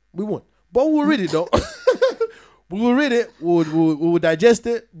lying. We won't. But we'll read it, though. We will read it. We will digest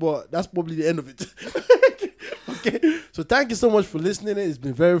it. But that's probably the end of it. Okay. So thank you so much for listening. It's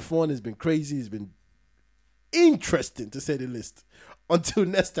been very fun. It's been crazy. It's been interesting, to say the least. Until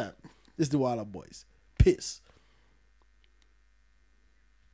next time, this is the Wilder Boys. Peace.